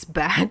think it's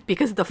bad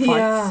because the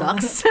font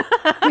sucks.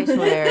 I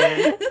swear.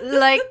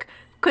 Like,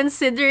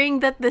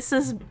 considering that this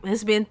has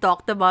been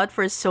talked about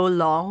for so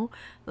long,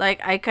 like,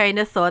 I kind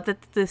of thought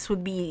that this would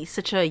be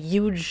such a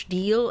huge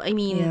deal. I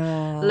mean,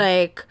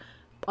 like,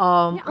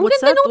 Ang what's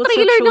ganda that? nung What's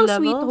trailer that show ng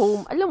levels? Sweet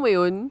Home. Alam mo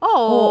yun?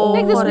 Oh,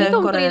 Like, the Sweet correct,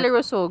 Home correct. trailer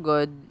was so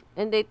good.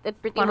 And it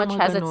pretty Parang much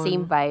mga has that ganun.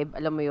 same vibe.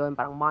 Alam mo yun,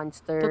 parang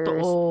monsters,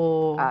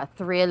 Totoo.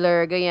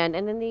 thriller, ganyan.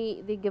 And then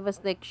they give us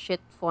like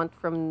shit font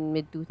from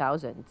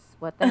mid-2000s.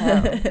 What the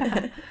hell?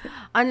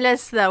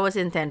 Unless that was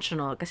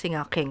intentional, kasi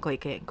nga kengkoy.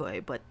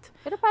 But,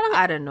 Pero parang,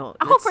 I don't know.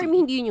 ako Let's for see. me,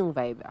 hindi yun yung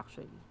vibe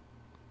actually.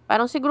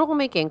 Parang siguro kung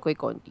may kengkoy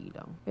konti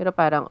lang. Pero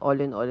parang all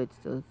in all, it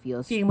still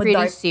feels Feeling mo pretty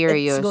dark,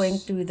 serious. it's going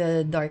to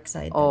the dark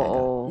side talaga.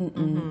 Oo.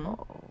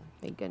 Oo.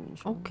 May ganun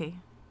siya. Okay.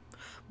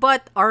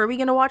 But are we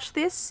gonna watch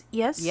this?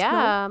 Yes?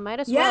 Yeah,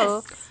 might as Yes.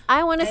 well. I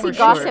want to see For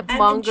sure. Gossip I'm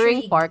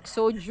Mongering intrigued. Park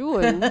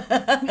Seo-joon.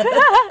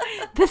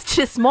 This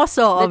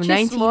chismoso of The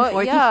chismo-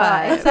 1945.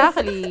 Yeah,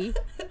 exactly.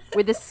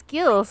 With the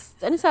skills.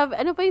 Ano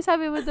pa yung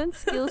sabi mo dun?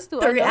 Skills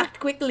to, To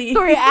react quickly. To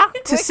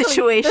react To quickly.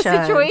 situations.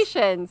 To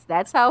situations.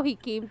 That's how he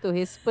came to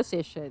his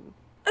position.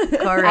 As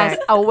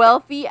Correct. a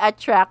wealthy,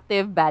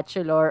 attractive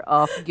bachelor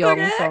of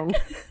Gyeongsong.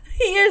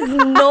 He is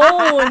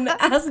known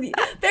as the...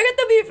 Pero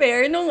to be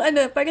fair,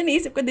 parang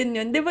naisip ko din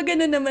yun, di ba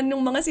gano'n naman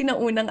nung mga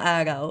sinaunang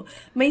araw,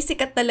 may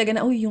sikat talaga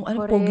na, yung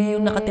pogi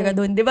yung nakatira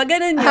doon. Di ba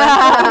gano'n yun?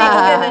 So, may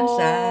gano'n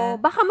siya.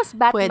 Baka mas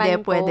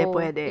Batman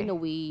Pwede. in a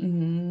way.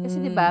 Kasi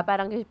di ba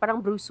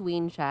parang Bruce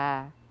Wayne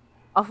siya.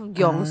 Of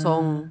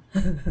Gyeongsong.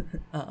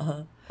 Oo.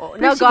 Oh, Pero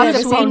now si Gossip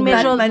Bruce Wayne Mongering.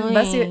 medyo Batman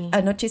ba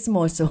eh.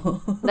 chismoso?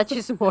 Na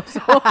chismoso.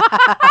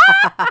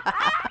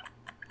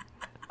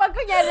 Pag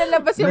kunyari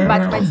nalabas yung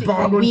Batman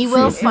secret. We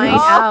will find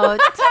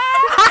out.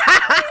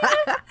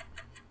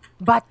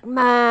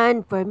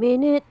 Batman per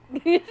minute.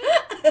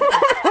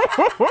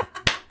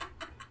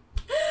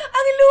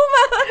 Ang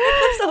luma!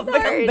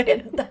 Sobrang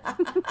benta.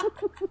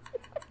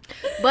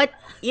 But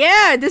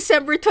yeah,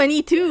 December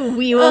 22,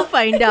 we will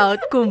find out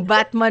kung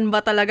Batman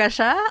ba talaga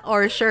siya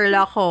or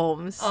Sherlock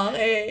Holmes.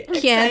 Okay.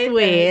 Can't Excited.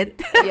 wait.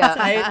 Yeah.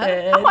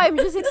 Excited. Ako, I'm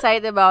just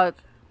excited about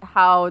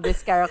how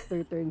this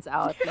character turns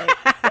out. Like,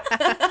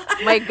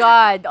 my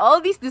God,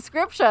 all these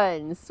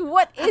descriptions.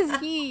 What is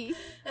he?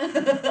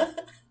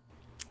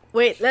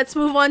 Wait, let's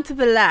move on to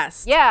the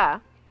last. Yeah.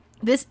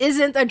 This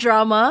isn't a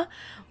drama,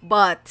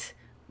 but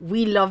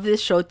we love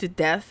this show to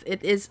death. It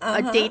is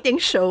a dating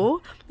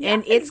show,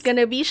 and it's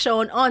gonna be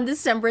shown on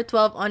December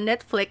 12th on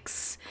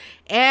Netflix.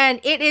 And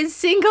it is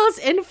Singles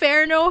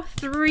Inferno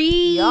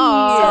 3. So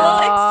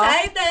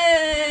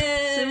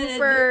excited!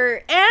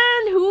 Super.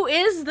 And who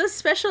is the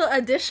special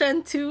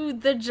addition to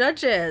the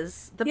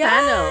judges, the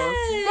panels?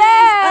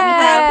 Ang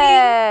happy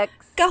Dex!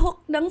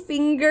 kahok ng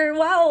finger.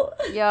 Wow!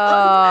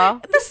 Yeah.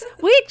 Tas,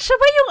 wait, siya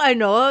ba yung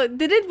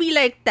didn't we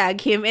like tag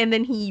him and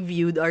then he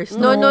viewed our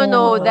story?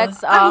 No.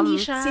 That's,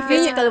 hindi siya. Si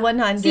Physical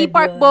 100 si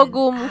Park yun.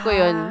 Bogum ko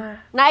yun.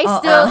 Na I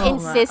still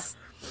insist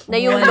na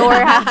yung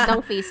lower half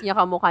ng face niya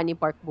kamukha ni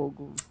Park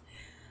Bogum.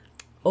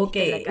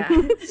 Okay.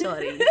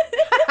 Sorry.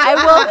 I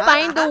will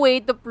find a way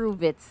to prove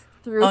it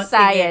through Oh, sige.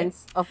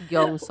 science of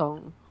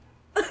Gyeongsong.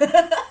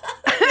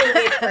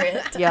 Wait for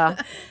it. Yeah.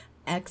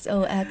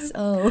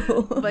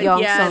 XOXO. But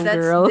Young yeah, song that's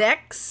girl.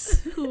 Dex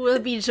who will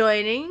be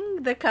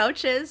joining the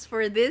couches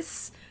for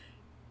this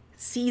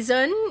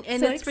season.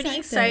 And So it's pretty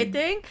excited.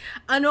 exciting.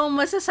 Anong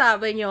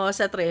masasabi nyo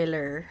sa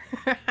trailer?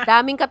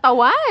 Daming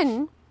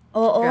katawan.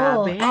 Oo.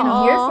 Grabe. I'm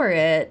Oo. here for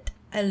it.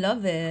 I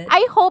love it.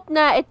 I hope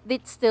na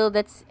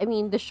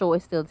the show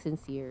is still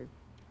sincere.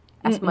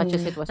 As much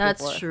as it was That's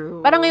before. true.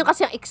 Parang ngayon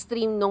kasi ang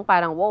extreme nung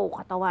parang, wow,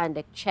 katawan,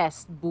 like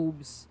chest,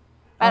 boobs.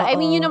 Parang, I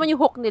mean, Oo. yun naman yung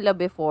hook nila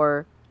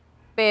before.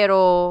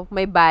 Pero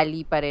may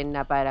bali pa rin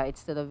na parang it's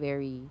still a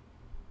very,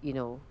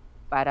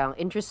 parang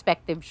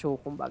introspective show,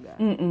 kumbaga.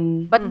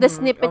 Mm-mm. But the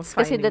snippets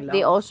Of kasi finding that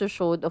they love. also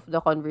showed of the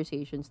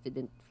conversations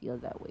didn't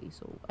feel that way.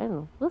 So, I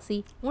don't know. We'll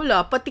see.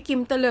 Wala,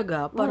 patikim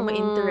talaga para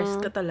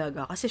ma-interest ka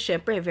talaga. Kasi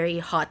syempre,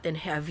 very hot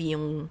and heavy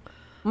yung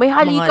May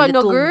halika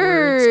na, little girl.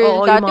 words.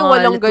 Oo, Dati yung mga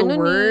walang little ganun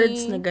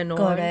words eh. na ganun.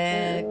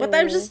 Correct. But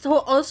I'm just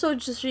also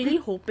just really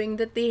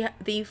hoping that they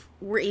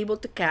were able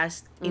to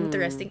cast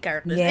interesting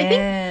characters.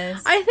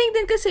 Yes. I think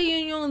din kasi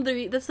yun yung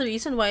that's the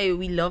reason why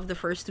we love the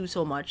first two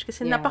so much.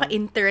 Kasi Yeah.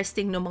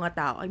 napaka-interesting ng mga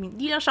tao. I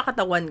mean, di lang siya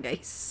katawan,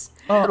 guys.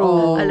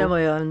 Oo. Alam mo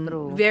yun?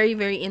 True. Very,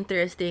 very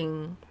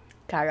interesting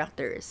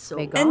characters. So,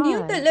 My God. And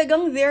yung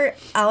talagang they're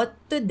out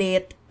to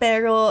date,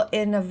 pero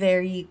in a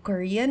very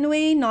Korean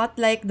way,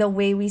 not like the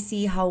way we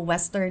see how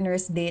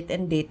Westerners date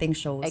in dating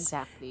shows.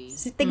 Exactly.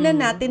 So, tignan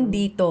natin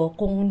dito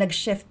kung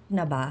nag-shift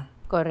na ba.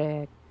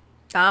 Correct.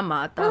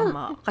 tama.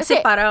 Kasi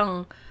Kasi-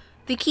 parang,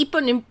 they keep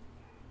on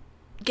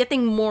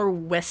getting more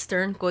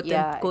Western,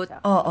 quote-unquote,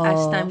 exactly. Oo.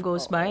 as time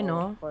goes by,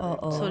 no?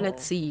 Correct. So,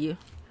 let's see.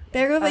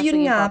 Pero Kaso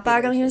yun yung nga, popular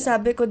parang yung sila.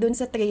 sabi ko dun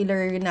sa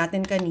trailer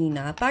natin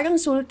kanina, parang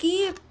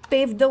Sulki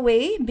paved the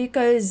way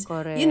because,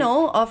 Correct. you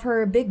know, of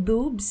her big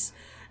boobs.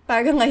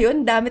 Parang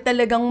ngayon, dami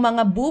talagang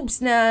mga boobs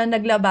na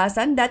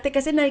naglabasan. Dati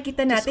kasi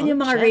nakikita natin on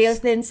yung mga chest. real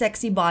thin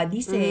sexy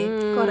bodies eh.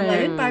 Correct.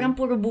 Ngayon, parang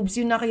puro boobs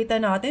yung nakita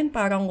natin.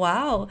 Parang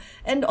wow.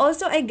 And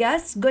also, I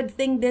guess, good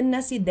thing din na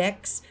si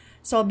Dex,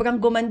 sobrang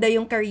gumanda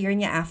yung career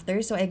niya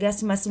after. So, I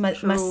guess, mas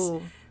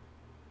True.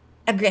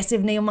 aggressive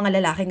na yung mga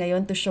lalaki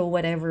ngayon to show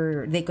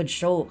whatever they could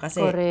show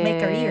kasi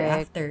may career Correct.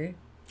 after.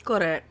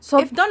 Correct.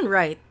 So- If done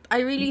right, I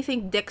really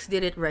think Dex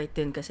did it right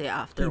din kasi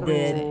afterwards.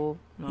 did. Eh.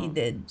 So, He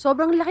did.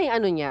 sobrang laking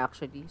ano niya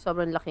actually.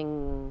 Sobrang laking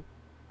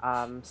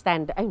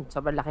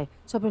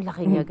sobrang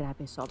laki niya,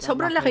 grabe.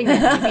 Sobrang laki niya,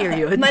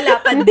 period.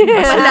 Malapad din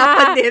ba siya?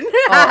 Malapad din.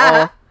 Oo.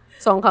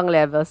 Songkang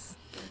levels.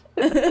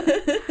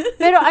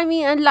 Pero I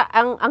mean,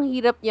 ang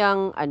hirap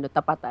niyang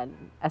tapatan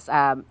as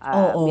a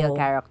Oo. male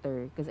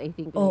character because I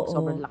think Oo.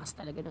 sobrang lakas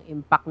talaga ng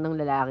impact ng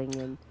lalaking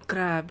yun.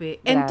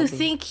 Grabe. And to Grabe.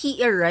 think he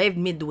arrived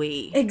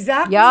midway.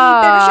 Exactly. Yeah.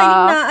 Pero siya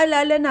yung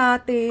naalala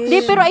natin. Hindi,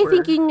 pero I Super.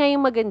 think yun nga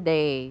yung maganda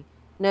eh,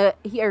 na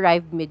he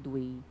arrived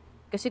midway.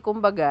 Kasi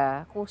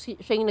kumbaga, kung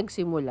siya yung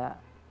nagsimula,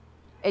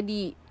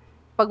 edi,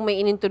 pag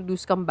may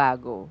inintroduce kang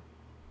bago,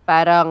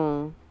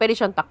 parang, pwede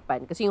siyang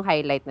takpan kasi yung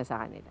highlight na sa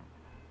kanila.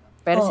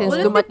 Pero Oo. since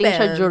Well, it dumating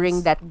siya depends. during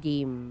that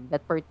game,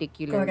 that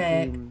particular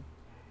Correct. game,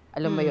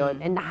 alam mo yon,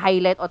 and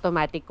highlight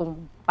automatic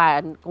kung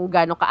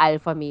gaano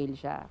ka-alpha male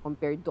siya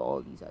compared to all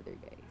these other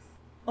guys.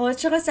 Oh,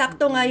 tsaka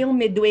sakto nga yung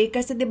midway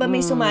kasi 'di ba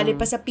may sumali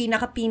pa sa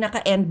pinaka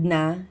end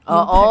na.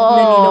 Yung Oo.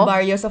 Danilo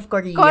Barrios of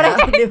Korea.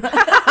 Correct. 'Di ba?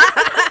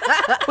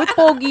 But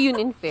pogi yun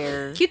in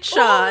fair. Cute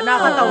siya.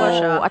 Nakakatawa Oo,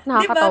 siya. at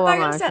nakakatawa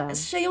Parang nga siya.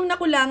 siya yung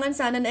nakulangan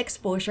sana na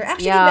exposure.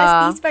 Actually,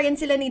 Yeah. besties pa rin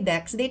sila ni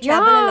Dex. They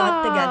travel a lot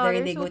Yeah, together.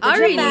 they're They go so to cute.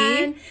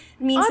 Japan. Really?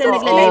 Minsan Oh,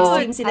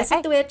 nagla-livestream cute. sila sa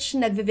Ay- Twitch,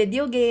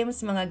 nagvi-video games,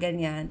 mga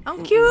ganyan.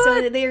 Ang cute. So,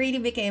 they really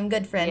became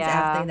good friends Yeah.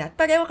 after that.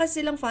 Pareho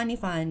kasi silang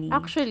funny-funny.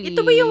 Actually.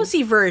 Ito ba yung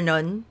si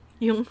Vernon?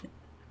 Yung,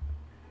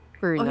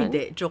 Vernon?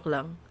 hindi, joke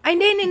lang. Ay,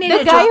 hindi.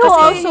 The joke guy who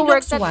kasi- also he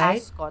worked looks at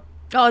white. Ascot.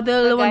 Oh, the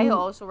The guy one who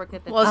also worked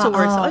at also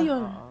works. Ah,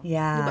 Ayun.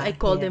 Yeah. Diba, I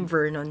called yeah. him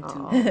Vernon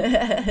too.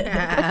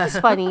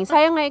 It's funny.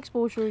 Sayang nga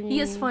exposure niya. He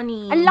is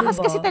funny. Ang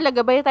lakas Diba? kasi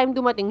talaga, by the time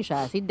dumating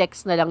siya, si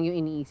Dex na lang yung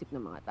iniisip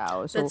ng mga tao.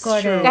 So, That's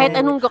Correct. kahit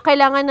anong,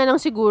 kailangan na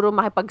lang siguro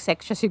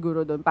makipag-sex siya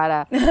siguro doon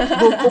para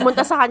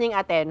pumunta sa kanyang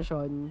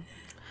attention.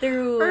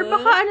 True. Or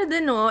baka ano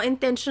din, no,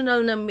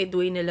 intentional na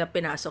midway nila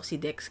pinasok si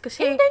Dex.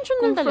 Kasi Intentional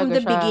kung from talaga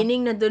the siya.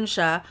 beginning na dun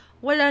siya,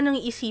 wala nang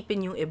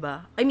isipin yung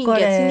iba. I mean,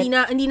 Correct.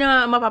 gets, hindi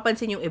na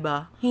mapapansin yung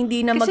iba.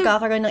 Hindi na Kasi-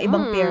 magkakaroon ng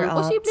ibang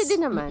pair-ups. Posible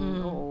din naman.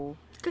 Oo.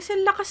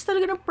 Kasi lakas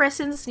talaga ng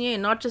presence niya,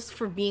 not just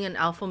for being an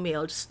alpha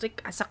male, just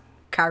like as a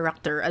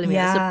character, alam mo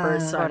yun, as a Yeah.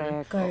 person.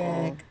 Correct.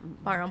 Correct.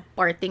 Parang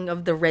parting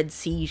of the Red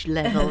Sea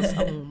levels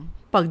ang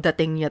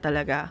pagdating niya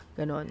talaga.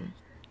 Ganon.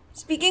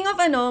 Speaking of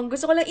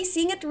gusto ko lang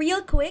isingit real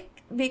quick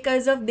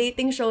because of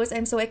dating shows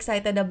I'm so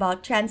excited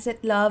about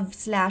Transit Love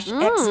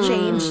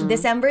 /Exchange.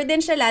 December din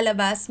siya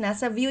lalabas.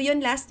 Nasa View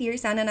yun last year.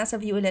 Sana nasa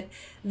View ulit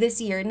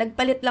this year.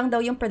 Nagpalit lang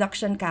daw yung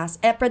production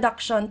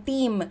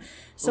team.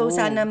 So,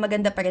 sana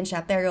maganda pa rin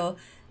siya. Pero,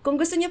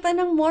 kung gusto niyo pa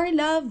ng more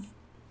love,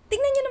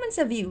 tingnan niyo naman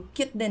sa View.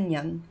 Cute din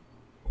yan.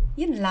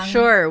 Yun lang.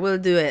 Sure,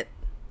 we'll do it.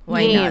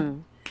 Why not? Game.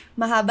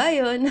 Mahaba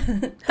yun.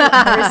 2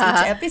 hours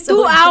each episode.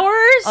 2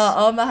 hours?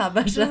 Oo,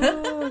 mahaba siya.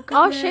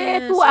 Oh,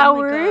 shit. 2 my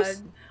hours?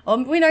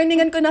 God.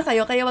 Winarningan ko na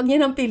kayo, kaya wag niyo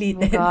nang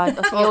pilitin. God,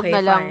 tas yog Okay,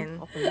 na lang. fine.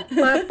 Okay.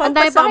 Ang Ang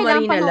dami pa kailangan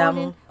na lang.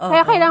 panoorin.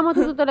 Kaya kailangan mo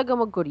tuto talaga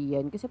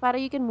mag-Korean. Kasi para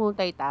you can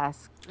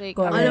multitask. Like,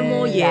 Correct. Alam mo,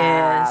 ang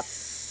yes.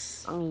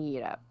 Ang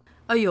hirap.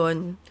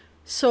 Ayun.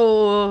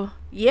 So,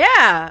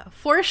 yeah,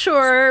 for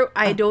sure,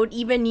 I don't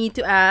even need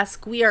to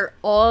ask. We are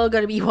all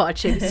gonna be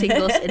watching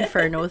Singles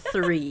Inferno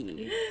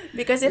 3.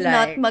 Because if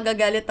Like- not,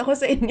 magagalit ako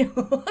sa inyo.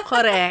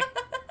 Correct.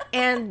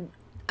 And,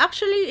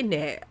 actually,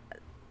 hindi.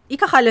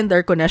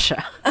 Ika-calendar ko na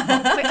siya.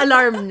 May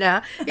alarm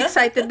na.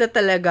 Excited na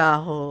talaga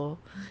ako.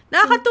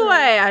 Nakakatuwa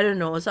eh. I don't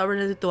know. Sobrang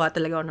natutuwa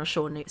talaga ako ng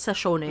sa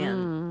show na yan.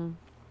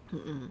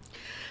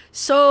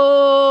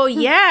 So,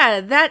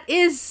 yeah, that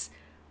is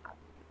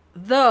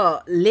the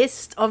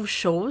list of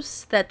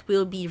shows that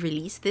will be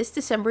released this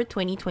December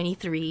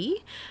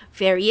 2023.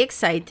 Very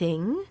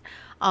exciting.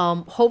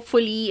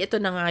 Hopefully, ito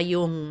na nga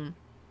yung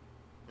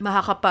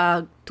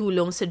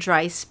makakapagtulong sa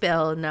dry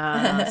spell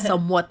na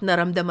somewhat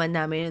naramdaman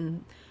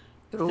namin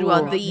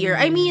throughout the year.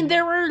 I mean,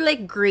 there were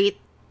like great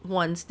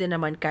ones din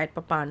naman kahit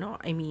papano.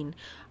 I mean,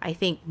 I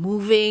think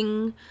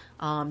Moving,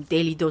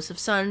 Daily Dose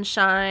of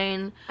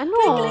Sunshine,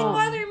 Twinkling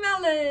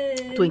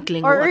Watermelon.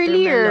 Twinkling Or Watermelon.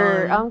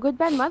 earlier, Good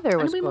Bad Mother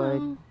was Ano ba yung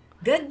good. mga-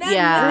 Good Bad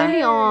Yeah. Mother.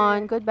 Early on,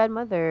 Good Bad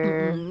Mother.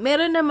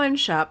 Meron naman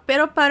siya,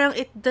 pero parang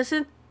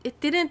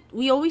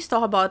we always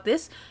talk about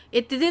this,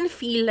 it didn't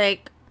feel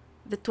like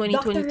the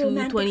 2022,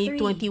 Romantic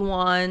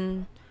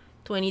 2021,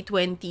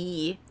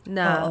 2020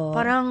 na Oo.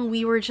 parang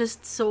we were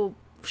just so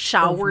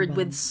showered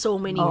with so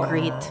many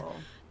great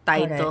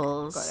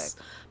titles. Correct.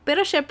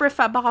 Pero syempre,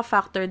 baka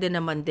factor din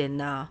naman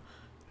din na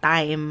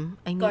time.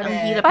 I mean, ang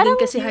Correct. hirap Parang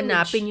din kasi huge.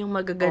 hanapin yung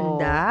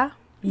magaganda.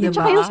 Yung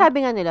Diba? tsaka yung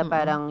sabi nga nila,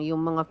 parang yung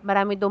mga,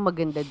 marami daw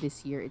maganda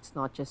this year, it's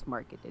not just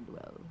marketed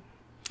well.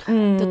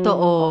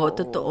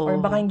 Totoo. Or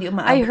baka hindi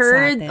umaabot I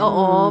heard, sa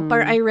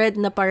atin. I read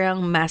na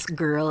parang Mask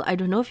Girl. I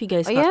don't know if you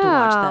guys got to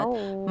watch that.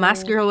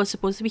 Mask Girl was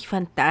supposed to be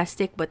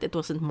fantastic, but it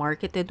wasn't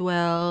marketed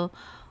well.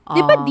 Di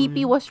ba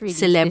DP was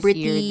released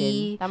Celebrity, this year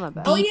din? Tama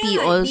ba? DP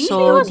yeah, also,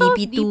 DP was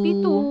DP2.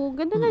 DP2.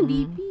 Ganda na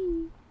DP.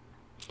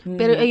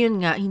 Pero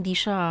ayun nga, hindi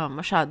siya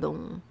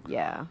masyadong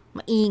Yeah.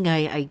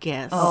 maingay, I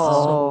guess.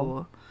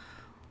 Oo. So,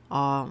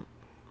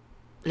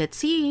 let's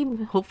see.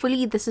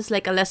 Hopefully, this is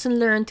like a lesson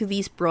learned to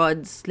these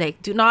broads.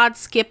 Like, do not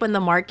skip on the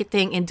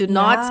marketing and do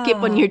not skip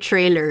on your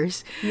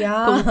trailers.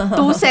 Yeah.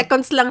 Kung 2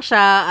 seconds lang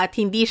siya at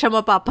hindi siya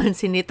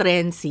mapapansin ni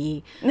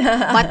Trency,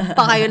 ba't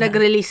pa kayo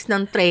nag-release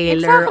ng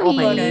trailer?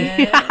 Exactly.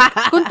 Okay.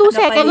 Kung 2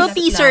 seconds, Although Napaisip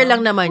teaser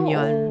lang. lang naman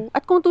yun. Oo.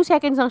 At kung 2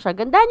 seconds lang siya,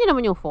 gandaan niyo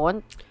naman yung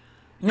font.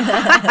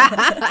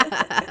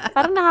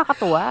 Parang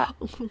nakakatuwa.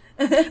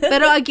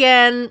 Pero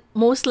again,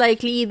 most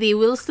likely, they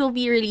will still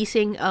be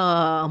releasing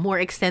a more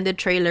extended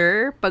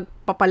trailer pag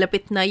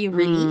papalapit na yung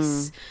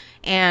release.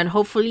 And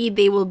hopefully,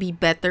 they will be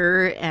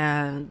better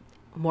and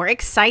more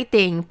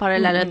exciting para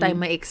lalo tayo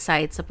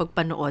ma-excite sa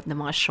pagpanood ng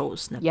mga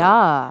shows na to.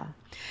 Yeah.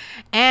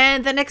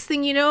 And the next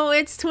thing you know,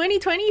 it's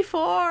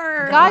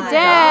 2024. God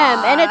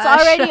damn! And it's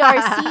already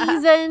our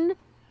season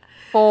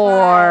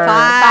 4.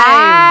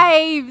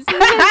 Five.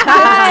 Season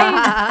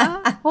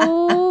 5!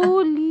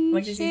 Holy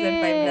Magsi-season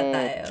 5 na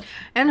tayo.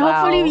 And Wow.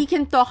 hopefully we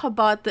can talk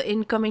about the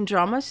incoming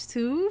dramas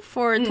too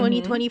for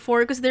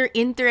 2024 because they're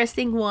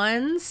interesting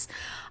ones.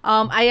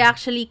 I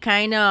actually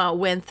kind of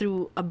went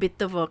through a bit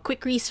of a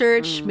quick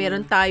research.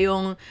 Meron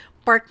tayong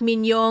Park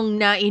Min-young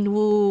Na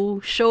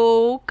In-woo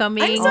show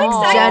coming I'm so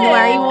excited.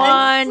 January 1.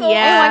 I'm so-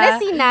 yeah. I wanna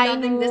see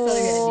Loving this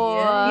Nine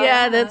already.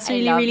 Yeah, that's I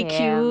really, love really him.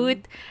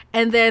 cute.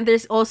 And then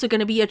there's also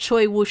gonna be a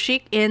Choi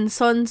Woo-shik in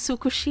Son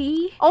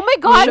Sukushi Oh my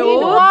God, show.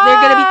 yun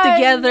They're gonna be one!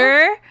 together.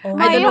 Oh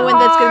I don't my know when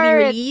that's gonna be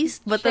heart.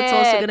 released, but that's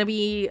also Shit. gonna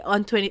be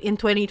in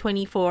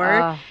 2024.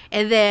 Ah.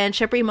 And then,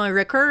 syempre, yung mga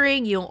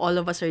recurring, yung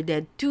All of Us Are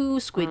Dead 2,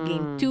 Squid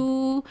Game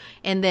 2,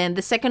 and then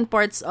the second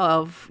parts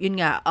of, yun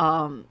nga,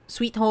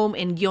 Sweet Home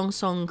and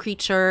Gyeongsong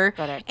Creature.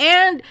 Correct.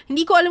 And,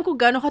 hindi ko alam kung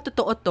gaano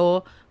katotoo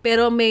to,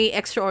 pero may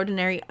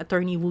Extraordinary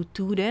Attorney Woo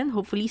 2 din,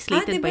 hopefully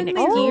slated by diba next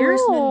may year.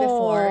 rumors nun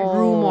before?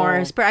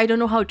 Rumors, but I don't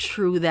know how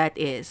true that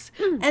is.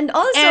 And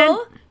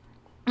also,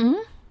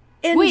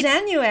 in Wait.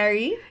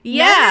 January,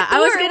 Yeah, I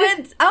was Nana gonna.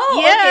 Tour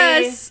with-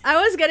 yes, I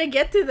was gonna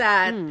get to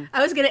that. I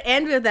was gonna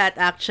end with that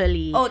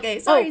actually. Okay,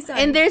 sorry.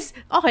 And there's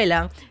okay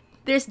lang.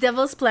 There's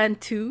Devil's Plan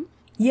 2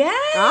 Yes!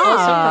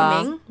 also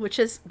coming, which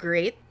is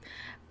great.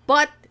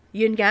 But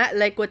yun nga,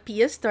 like what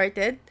Pia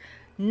started,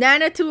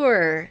 Nana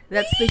Tour,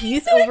 that's the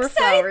Youth so Over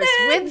Flowers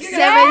excited! with Yes!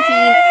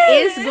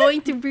 17 is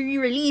going to be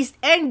released.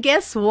 And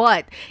guess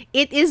what?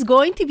 It is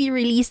going to be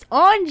released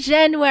on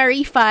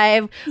January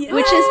 5,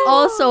 which is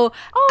also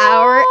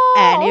our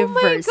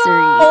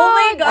anniversary. Oh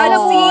my God,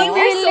 Oh, see, they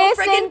we're so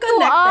listen freaking to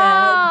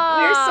connected.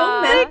 We're so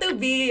us. meant to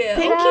be.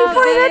 Thank you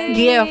for that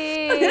gift.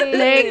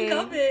 Like,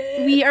 Love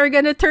it. we are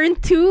gonna turn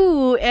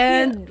 2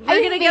 and we're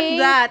I gonna get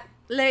think that.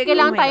 Like,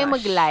 Kailangan oh my tayo gosh.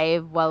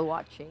 mag-live while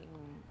watching.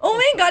 Oh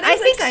my God, I'm I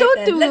think so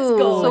excited. too. Let's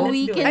go. So Let's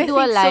we do can it. do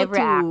I a think so live too.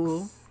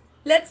 reacts.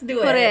 Let's do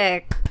it.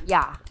 Correct.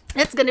 Yeah.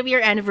 That's gonna be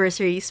our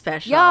anniversary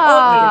special. Yeah.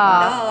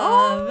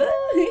 Love.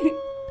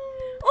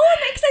 Oh,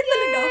 I'm excited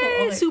talaga ako.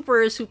 Okay. Super,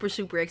 super,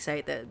 super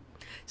excited.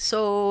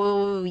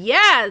 So,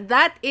 yeah,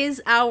 that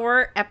is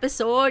our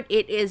episode.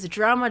 It is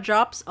Drama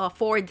Drops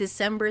for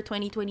December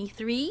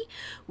 2023.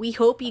 We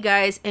hope you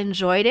guys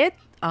enjoyed it.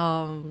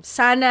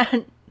 Sana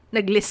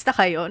naglista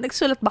kayo.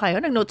 Nagsulat ba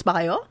kayo? Nag-notes ba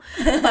kayo?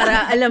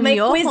 Para alam May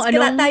nyo quiz kung kaya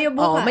anong... tayo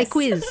bukas. Oh, may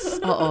quiz.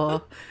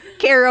 Oo.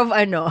 Care of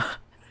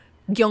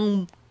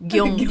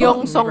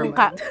Gyeongsong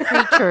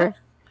Creature.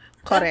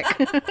 Correct.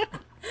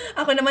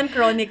 Ako naman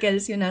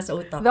Chronicles yung nasa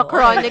utak The ko.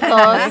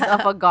 Chronicles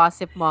of a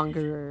Gossip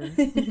Monger.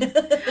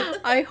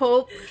 I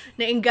hope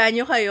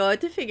nainganyo kayo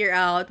to figure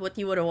out what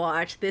you wanna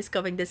watch this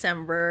coming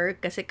December.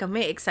 Kasi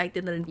kami,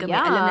 excited na rin kami.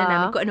 Yeah. Alam na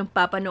namin kung anong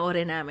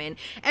papanoorin namin.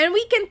 And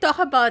we can talk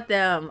about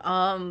them.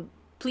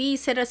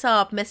 Please hit us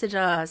up, message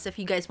us if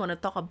you guys want to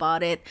talk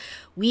about it.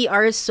 We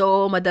are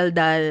so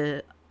madaldal,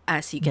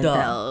 as you can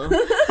tell.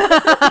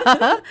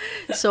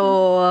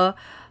 So,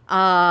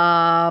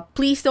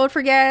 please don't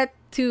forget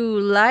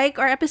to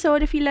like our episode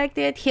if you liked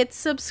it. Hit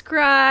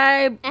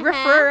subscribe,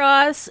 refer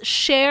us,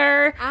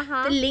 share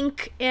the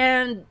link,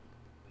 and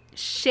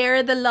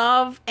share the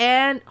love.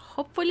 And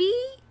hopefully,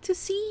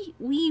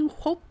 we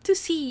hope to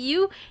see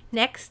you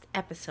next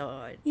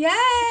episode. Yay!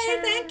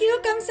 Thank you!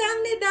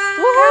 Kamsahamnida!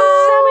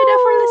 Kamsahamnida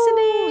for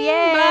listening.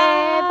 Yay!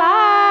 Bye!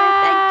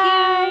 Bye! Thank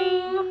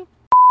you!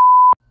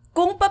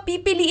 Kung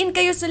papipiliin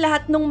kayo sa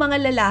lahat ng mga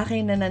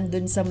lalaki na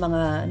nandun sa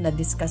mga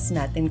na-discuss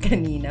natin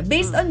kanina,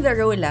 based on the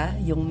role,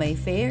 yung may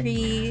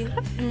fairy,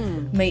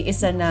 may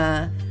isa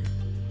na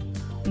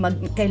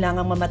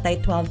kailangang mamatay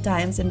 12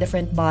 times in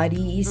different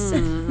bodies,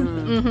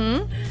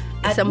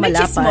 at Isang may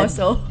malapad.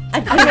 chismoso.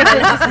 At At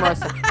may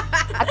chismoso.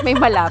 At may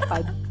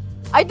malapad.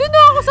 Ay, doon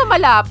na ako sa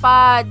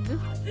malapad.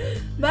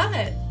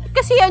 Bakit?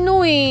 Kasi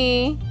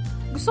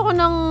gusto ko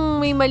nang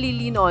may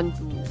malilin on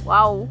to.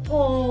 Wow.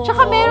 Oh.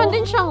 Tsaka meron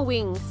din siyang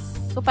wings.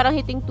 So, parang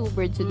hitting two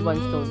birds with one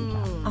stone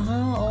siya.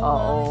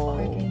 Oo.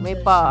 May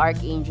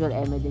Archangel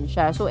Emma din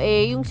siya. So,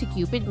 yung si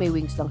Cupid, may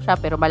wings lang siya,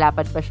 pero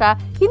malapad pa siya.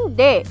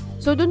 Hindi.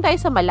 So, dun tayo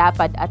sa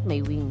malapad at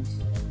may wings.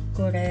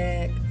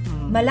 Correct.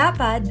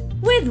 Malapad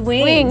with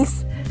wings. Wings.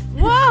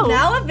 Wow!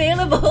 Now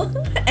available.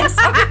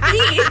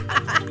 SRP.